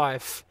his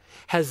life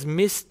has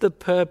missed the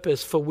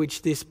purpose for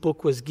which this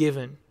book was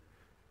given.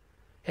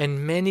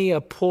 And many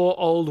a poor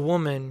old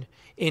woman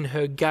in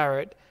her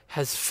garret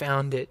has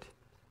found it."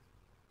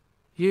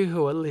 You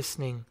who are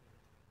listening,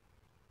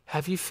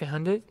 have you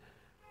found it?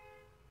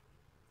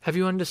 Have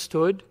you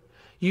understood?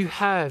 You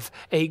have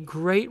a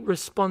great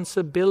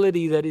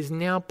responsibility that is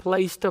now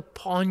placed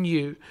upon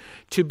you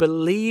to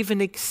believe and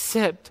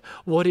accept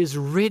what is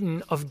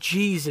written of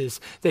Jesus,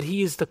 that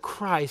he is the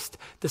Christ,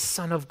 the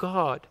Son of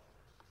God.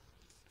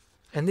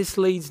 And this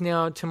leads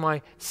now to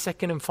my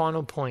second and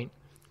final point.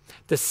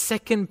 The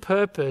second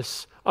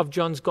purpose of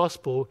John's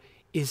gospel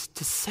is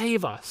to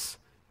save us,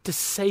 to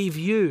save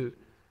you.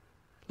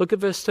 Look at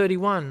verse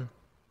 31.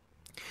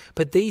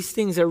 "But these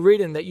things are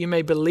written that you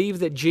may believe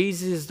that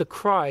Jesus is the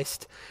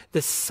Christ,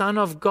 the Son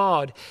of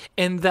God,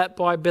 and that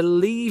by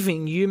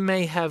believing you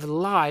may have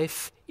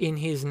life in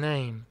his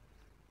name."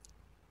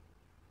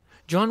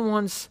 John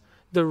wants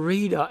the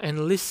reader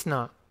and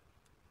listener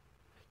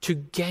to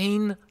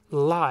gain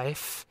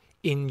life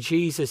in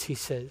Jesus, he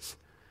says.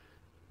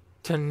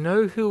 To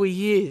know who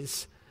he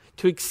is,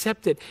 to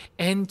accept it,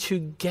 and to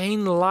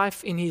gain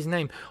life in his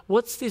name.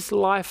 What's this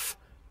life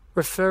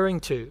referring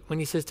to when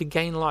he says to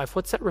gain life?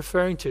 What's that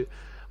referring to?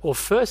 Well,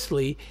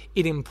 firstly,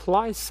 it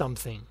implies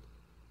something.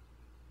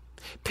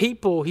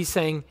 People, he's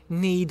saying,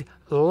 need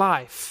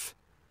life.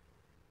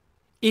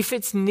 If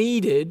it's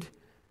needed,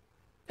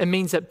 it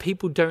means that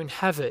people don't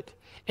have it.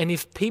 And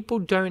if people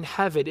don't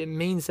have it, it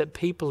means that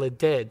people are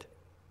dead.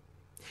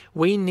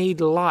 We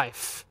need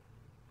life.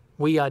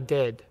 We are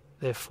dead,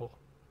 therefore.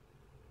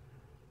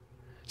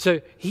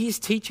 So he's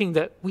teaching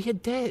that we are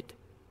dead.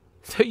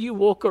 So you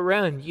walk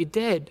around, you're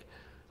dead.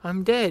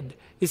 I'm dead.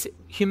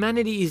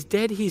 Humanity is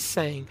dead, he's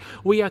saying.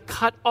 We are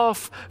cut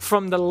off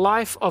from the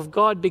life of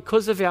God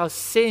because of our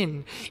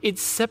sin. It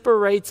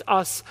separates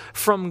us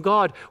from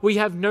God. We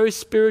have no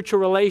spiritual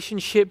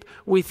relationship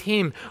with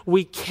him.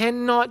 We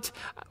cannot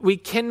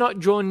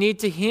draw near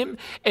to him,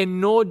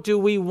 and nor do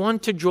we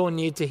want to draw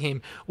near to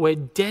him. We're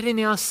dead in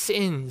our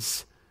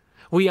sins.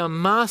 We are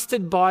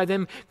mastered by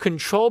them,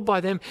 controlled by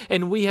them,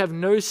 and we have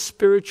no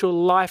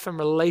spiritual life and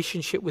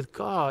relationship with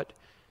God.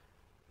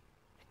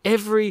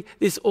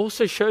 This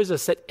also shows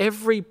us that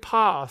every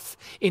path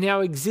in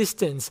our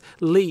existence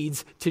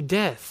leads to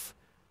death.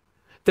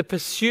 The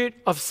pursuit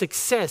of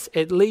success,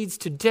 it leads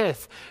to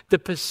death. The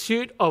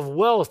pursuit of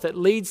wealth, it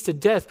leads to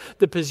death.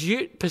 The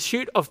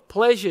pursuit of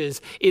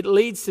pleasures, it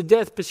leads to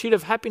death. Pursuit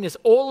of happiness,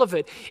 all of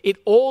it, it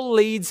all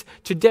leads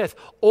to death.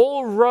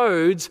 All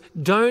roads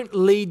don't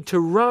lead to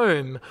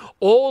Rome.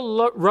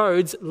 All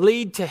roads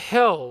lead to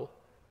hell.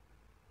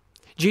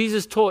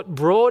 Jesus taught,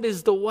 broad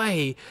is the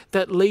way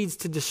that leads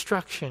to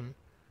destruction.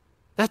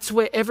 That's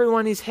where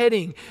everyone is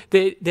heading.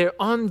 They're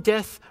on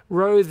death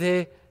row.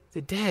 They're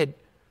dead.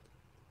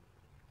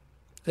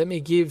 Let me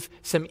give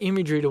some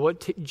imagery to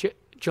what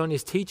John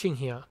is teaching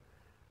here.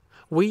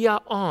 We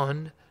are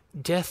on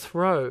death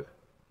row.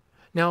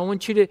 Now I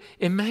want you to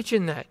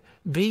imagine that,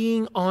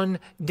 being on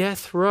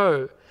death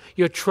row.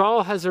 Your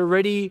trial has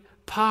already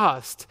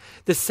passed.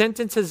 The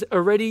sentence has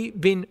already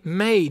been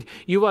made.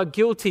 You are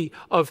guilty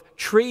of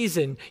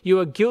treason. You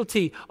are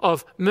guilty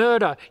of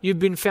murder. You've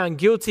been found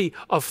guilty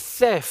of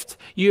theft.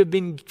 You have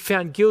been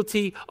found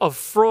guilty of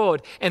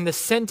fraud. And the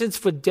sentence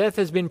for death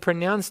has been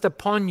pronounced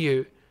upon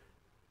you.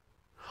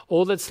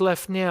 All that's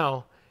left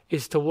now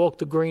is to walk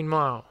the green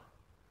mile,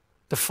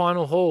 the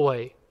final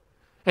hallway.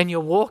 And you're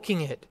walking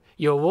it.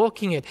 You're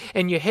walking it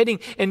and you're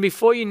heading, and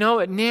before you know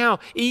it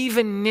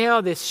even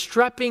now, they're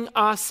strapping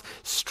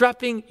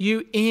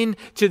you in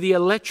to the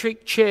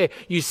electric chair.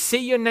 You see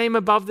your name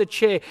above the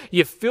chair.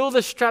 You feel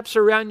the straps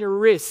around your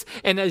wrists.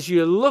 And as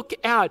you look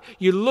out,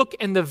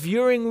 and the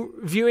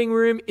viewing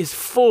room is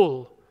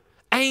full.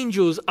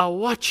 Angels are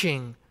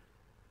watching.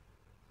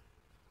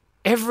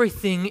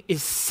 Everything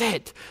is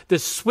set. The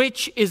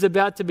switch is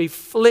about to be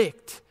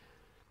flicked.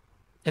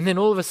 And then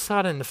all of a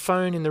sudden, the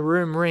phone in the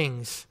room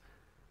rings.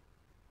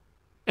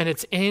 And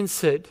it's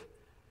answered.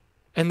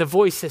 And the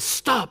voice says,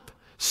 stop.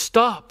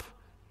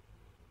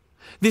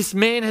 This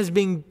man has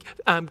been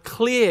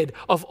cleared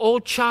of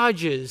all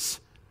charges.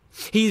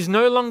 He is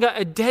no longer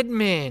a dead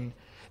man.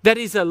 That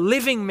is a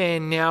living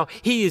man now.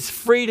 He is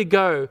free to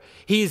go.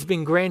 He has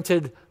been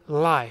granted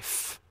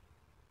life.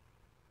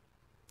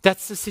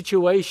 That's the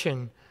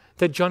situation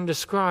that John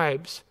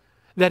describes,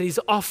 that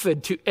is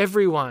offered to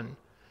everyone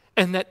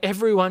and that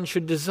everyone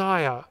should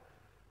desire,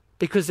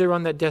 because they're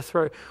on that death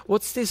row.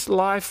 What's this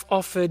life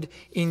offered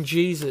in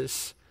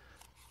Jesus?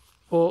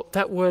 Well,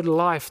 that word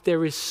life,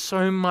 there is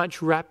so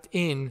much wrapped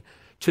in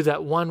to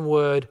that one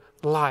word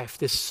life.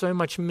 There's so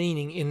much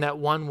meaning in that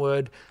one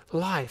word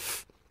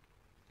life.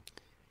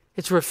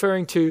 It's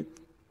referring to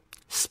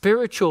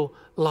spiritual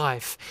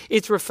life.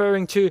 It's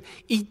referring to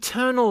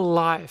eternal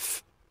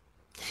life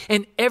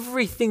and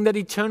everything that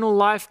eternal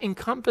life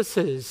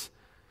encompasses.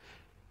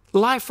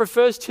 Life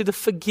refers to the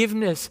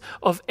forgiveness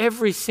of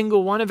every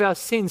single one of our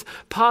sins,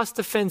 past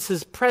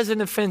offenses,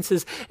 present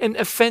offenses, and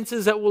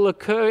offenses that will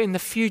occur in the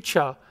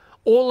future.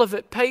 All of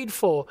it paid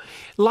for.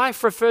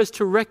 Life refers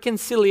to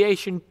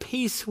reconciliation,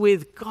 peace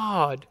with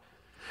God.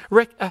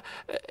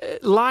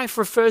 Life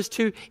refers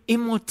to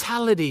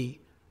immortality,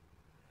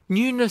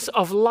 newness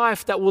of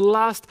life that will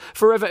last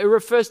forever. It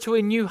refers to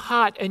a new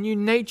heart, a new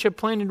nature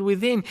planted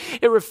within.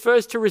 It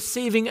refers to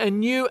receiving a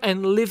new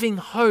and living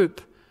hope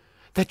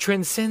that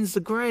transcends the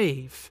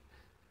grave,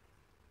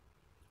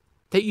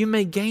 that you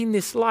may gain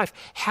this life.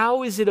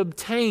 How is it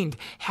obtained?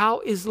 How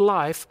is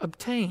life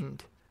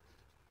obtained?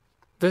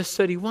 Verse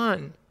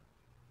 31,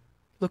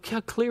 look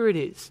how clear it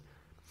is.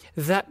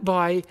 That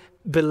by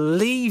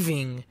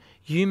believing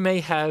you may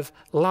have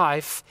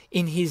life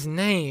in his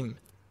name.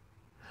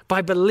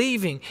 By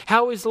believing.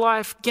 How is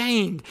life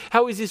gained?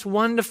 How is this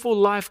wonderful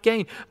life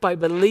gained? By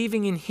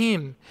believing in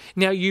him.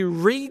 Now you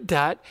read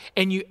that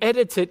and you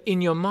edit it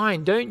in your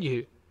mind, don't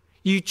you?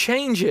 You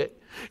change it.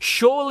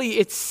 Surely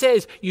it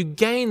says you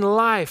gain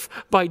life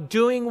by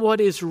doing what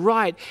is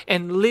right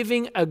and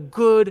living a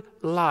good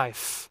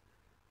life.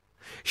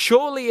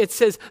 Surely it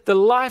says the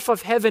life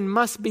of heaven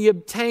must be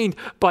obtained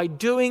by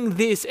doing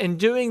this and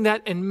doing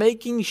that and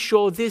making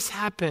sure this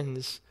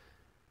happens.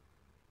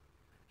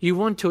 You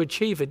want to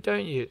achieve it,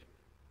 don't you?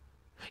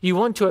 You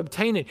want to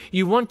obtain it.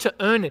 You want to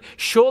earn it.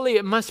 Surely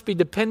it must be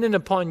dependent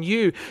upon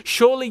you.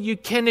 Surely you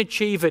can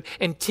achieve it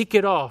and tick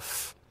it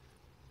off.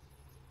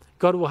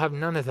 God will have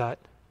none of that.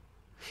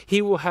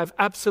 He will have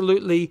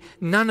absolutely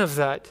none of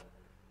that.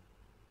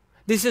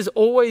 This has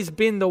always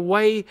been the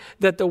way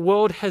that the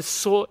world has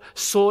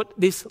sought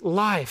this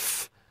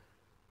life.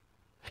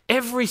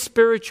 Every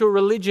spiritual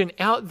religion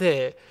out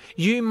there,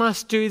 you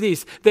must do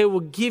this. They will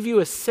give you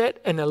a set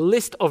and a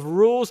list of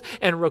rules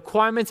and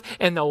requirements,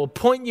 and they will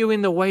point you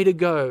in the way to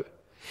go.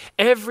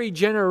 Every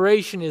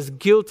generation is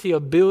guilty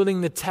of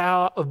building the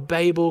Tower of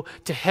Babel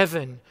to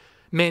heaven.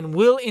 Men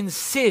will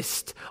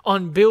insist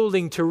on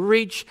building to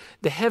reach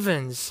the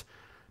heavens,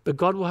 but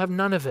God will have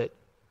none of it.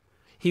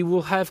 He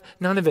will have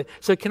none of it.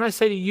 So can I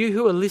say to you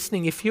who are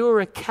listening, if you are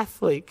a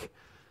Catholic,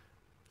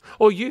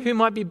 or you who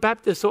might be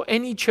Baptist or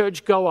any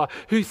church goer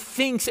who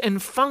thinks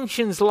and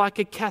functions like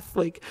a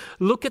Catholic,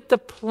 look at the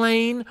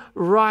plain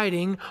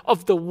writing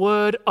of the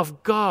Word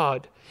of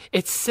God.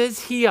 It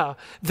says here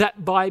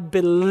that by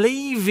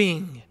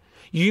believing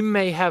you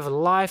may have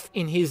life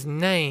in His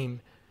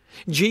name.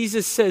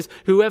 Jesus says,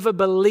 whoever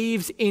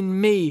believes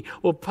in me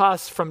will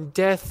pass from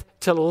death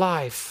to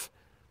life.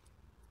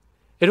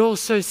 It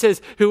also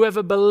says,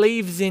 whoever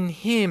believes in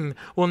Him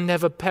will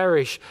never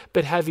perish,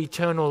 but have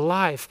eternal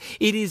life.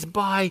 It is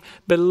by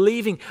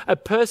believing. A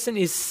person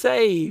is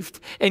saved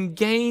and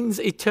gains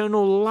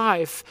eternal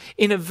life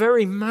in a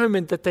very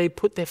moment that they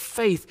put their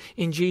faith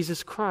in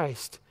Jesus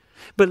Christ.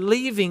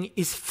 Believing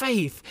is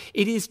faith.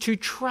 It is to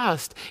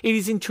trust. It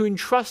is to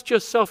entrust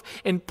yourself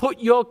and put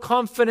your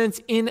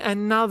confidence in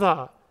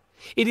another.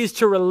 It is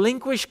to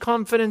relinquish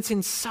confidence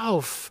in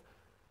self.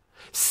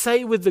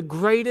 Say with the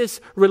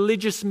greatest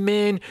religious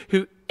man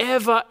who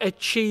ever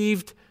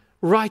achieved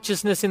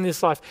righteousness in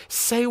this life.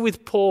 Say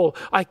with Paul,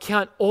 I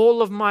count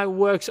all of my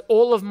works,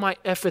 all of my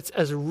efforts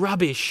as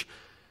rubbish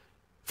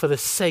for the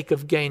sake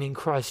of gaining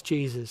Christ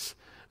Jesus,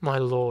 my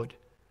Lord.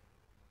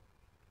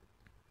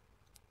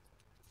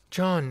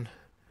 John,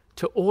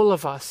 to all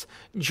of us,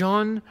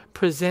 John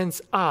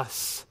presents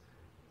us,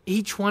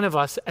 each one of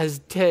us, as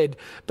dead,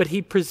 but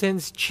he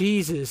presents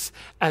Jesus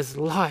as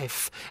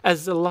life,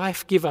 as the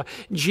life giver.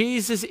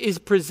 Jesus is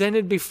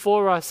presented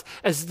before us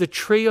as the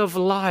tree of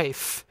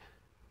life.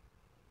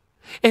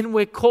 And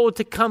we're called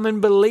to come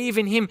and believe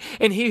in Him.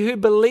 And he who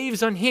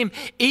believes on Him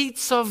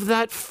eats of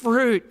that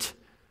fruit.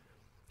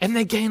 And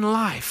they gain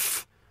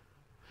life.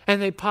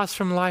 And they pass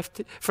from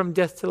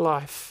death to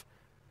life.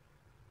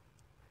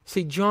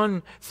 See,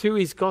 John, through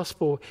his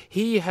gospel,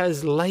 he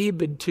has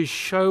labored to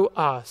show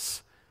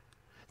us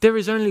there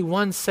is only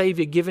one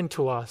Savior given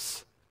to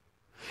us.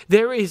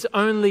 There is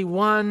only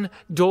one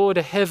door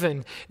to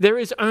heaven. There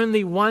is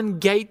only one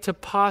gate to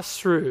pass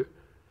through.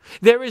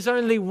 There is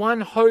only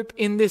one hope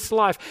in this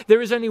life.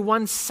 There is only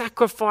one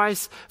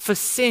sacrifice for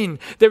sin.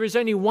 There is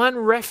only one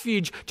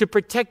refuge to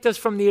protect us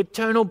from the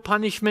eternal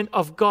punishment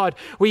of God.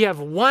 We have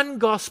one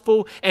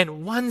gospel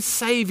and one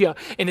Savior,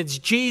 and it's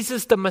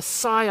Jesus the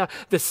Messiah,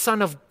 the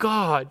Son of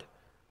God.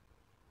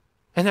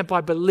 And that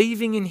by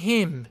believing in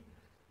Him,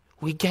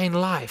 we gain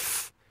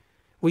life.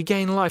 We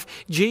gain life.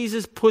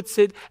 Jesus puts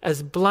it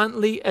as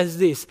bluntly as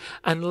this: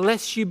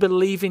 unless you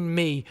believe in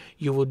me,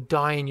 you will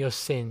die in your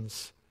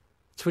sins.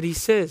 That's what He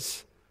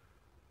says.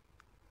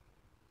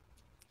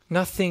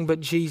 Nothing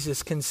but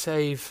Jesus can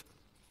save.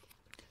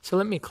 So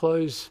let me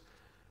close.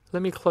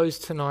 Let me close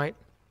tonight.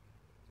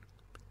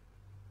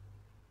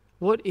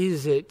 What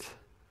is it?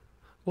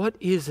 What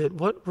is it?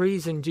 What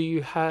reason do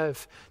you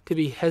have to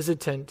be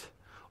hesitant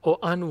or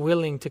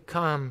unwilling to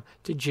come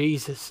to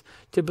Jesus,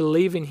 to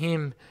believe in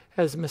Him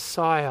as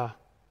Messiah,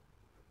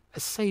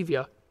 as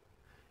Savior,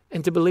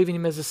 and to believe in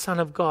Him as the Son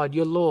of God,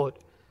 your Lord?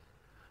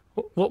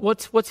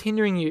 What's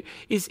hindering you?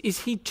 Is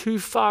He too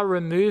far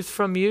removed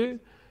from you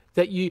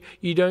that you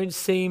don't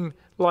seem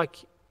like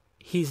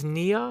He's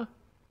near?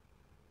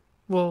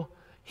 Well,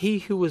 He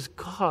who was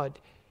God,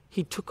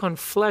 He took on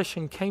flesh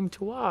and came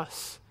to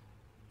us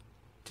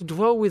to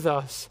dwell with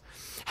us.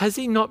 Has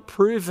He not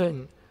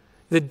proven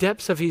the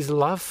depths of His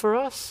love for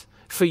us,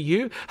 for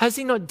you? Has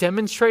He not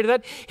demonstrated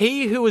that?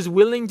 He who was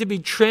willing to be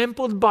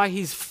trampled by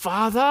His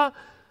Father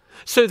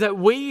so that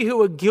we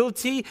who are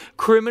guilty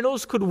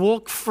criminals could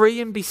walk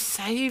free and be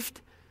saved?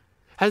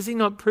 Has He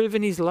not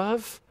proven His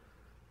love?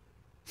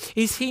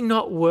 Is He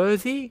not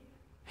worthy?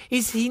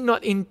 Is He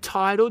not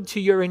entitled to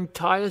your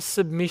entire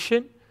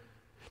submission?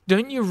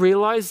 Don't you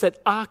realize that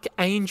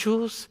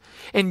archangels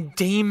and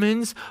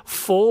demons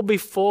fall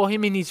before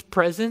Him in His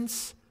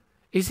presence?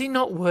 Is He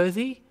not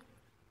worthy?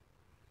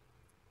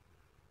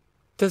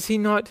 Does He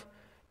not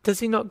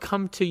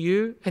come to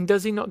you, and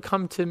does He not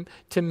come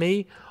to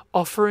me,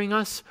 offering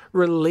us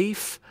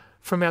relief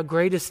from our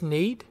greatest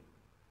need?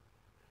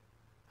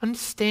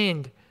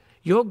 Understand,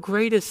 your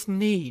greatest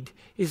need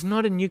is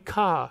not a new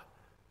car.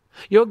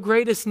 Your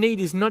greatest need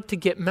is not to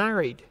get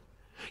married.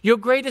 Your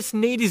greatest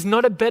need is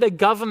not a better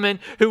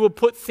government who will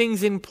put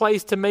things in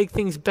place to make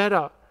things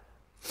better.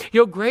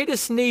 Your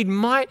greatest need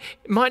might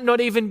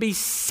not even be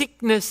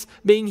sickness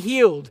being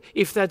healed,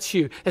 if that's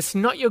you. It's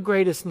not your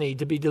greatest need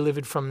to be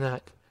delivered from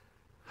that.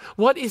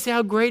 What is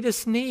our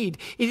greatest need?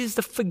 It is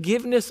the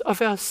forgiveness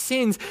of our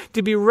sins,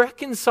 to be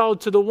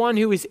reconciled to the one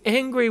who is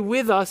angry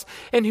with us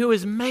and who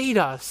has made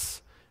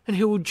us and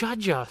who will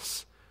judge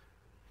us.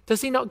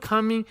 Does he not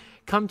come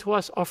to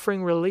us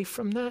offering relief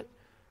from that?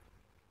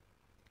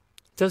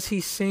 Does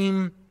he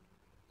seem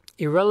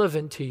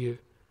irrelevant to you?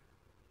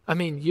 I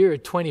mean, you're a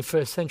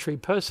 21st century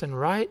person,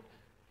 right?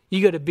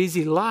 You got a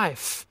busy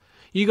life.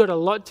 You got a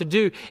lot to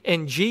do.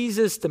 And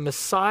Jesus, the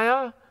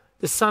Messiah,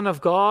 the Son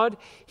of God,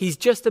 he's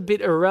just a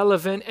bit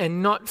irrelevant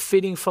and not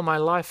fitting for my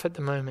life at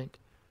the moment.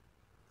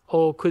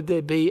 Or could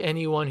there be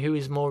anyone who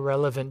is more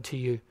relevant to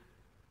you?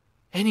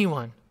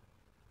 Anyone.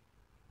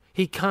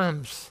 He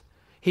comes.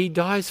 He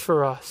dies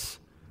for us.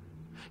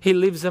 He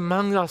lives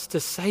among us to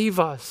save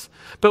us.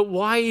 But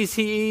why is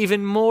he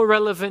even more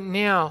relevant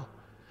now?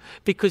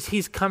 Because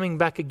he's coming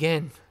back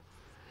again.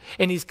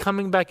 And he's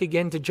coming back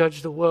again to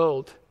judge the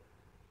world.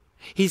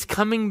 He's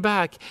coming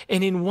back,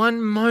 and in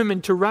one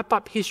moment to wrap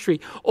up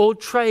history, all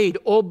trade,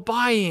 all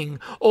buying,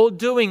 all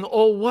doing,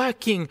 all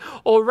working,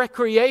 all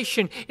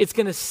recreation, it's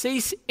going to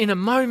cease in a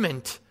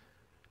moment.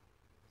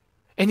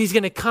 And he's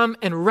going to come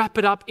and wrap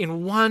it up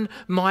in one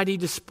mighty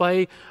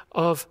display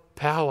of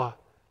power.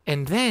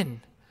 And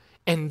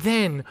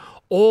then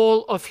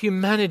all of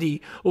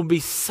humanity will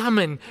be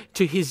summoned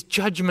to his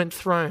judgment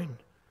throne.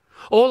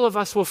 All of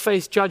us will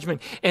face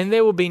judgment, and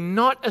there will be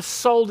not a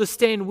soul to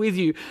stand with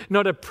you,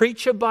 not a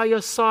preacher by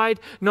your side,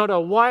 not a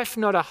wife,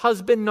 not a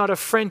husband, not a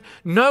friend.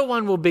 No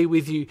one will be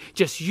with you,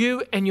 just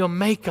you and your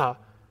Maker.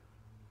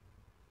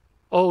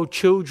 Oh,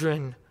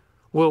 children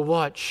will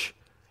watch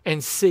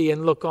and see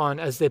and look on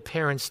as their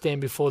parents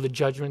stand before the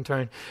judgment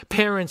throne.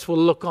 Parents will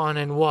look on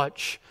and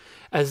watch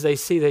as they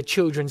see their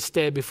children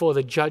stand before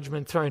the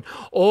judgment throne.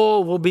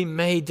 All will be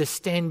made to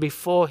stand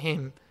before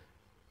him.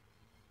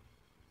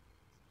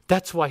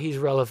 That's why he's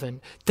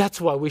relevant.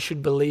 That's why we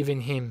should believe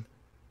in him.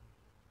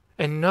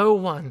 And no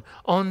one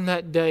on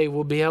that day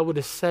will be able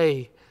to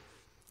say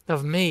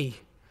of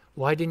me,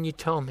 why didn't you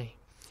tell me?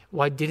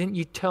 Why didn't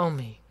you tell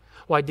me?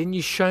 Why didn't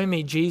you show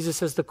me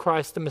Jesus as the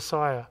Christ, the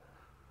Messiah?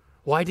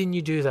 Why didn't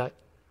you do that?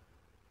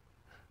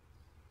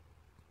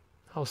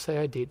 I'll say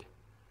I did.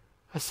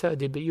 I say I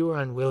did, but you were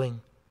unwilling.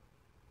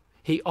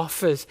 He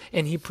offers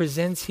and he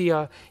presents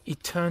here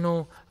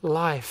eternal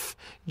life.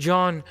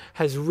 John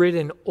has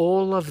written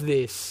all of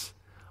this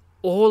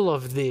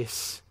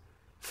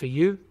for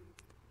you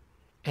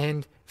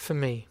and for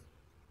me.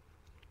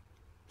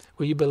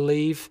 Will you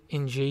believe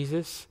in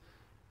Jesus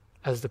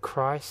as the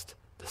Christ,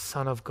 the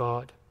Son of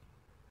God?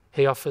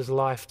 He offers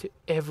life to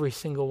every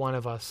single one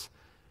of us,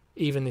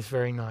 even this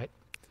very night.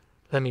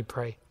 Let me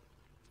pray.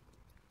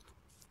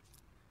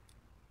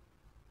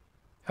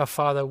 Our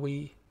Father,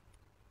 we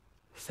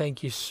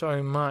thank you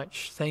so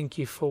much. Thank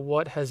you for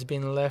what has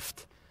been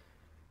left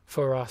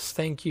for us.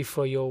 Thank you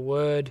for your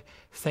word.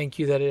 Thank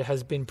you that it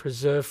has been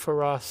preserved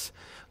for us.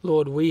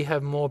 Lord, we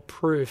have more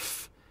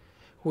proof.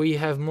 We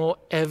have more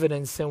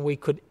evidence than we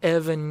could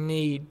ever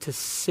need to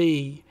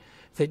see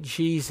that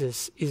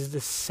Jesus is the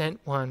sent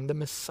one, the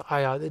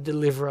Messiah, the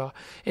deliverer,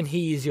 and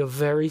he is your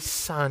very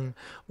Son,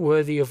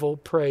 worthy of all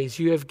praise.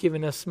 You have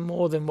given us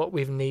more than what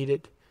we've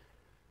needed.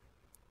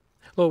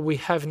 Lord, we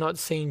have not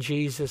seen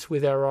Jesus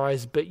with our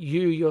eyes, but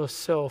you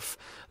yourself,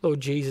 Lord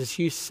Jesus,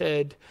 you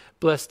said,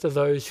 blessed are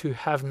those who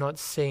have not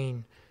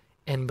seen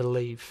and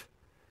believe.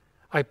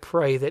 I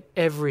pray that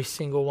every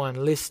single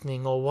one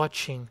listening or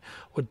watching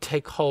would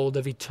take hold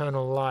of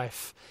eternal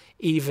life,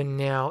 even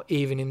now,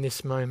 even in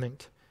this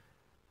moment.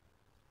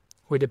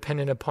 We're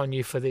dependent upon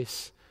you for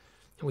this,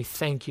 and we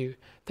thank you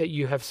that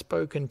you have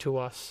spoken to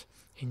us.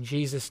 In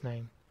Jesus'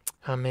 name,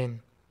 amen.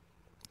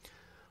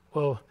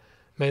 Well,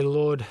 may the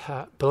Lord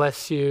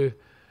bless you,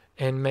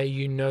 and may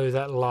you know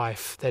that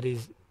life that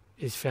is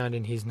found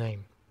in his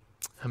name.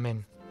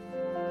 Amen.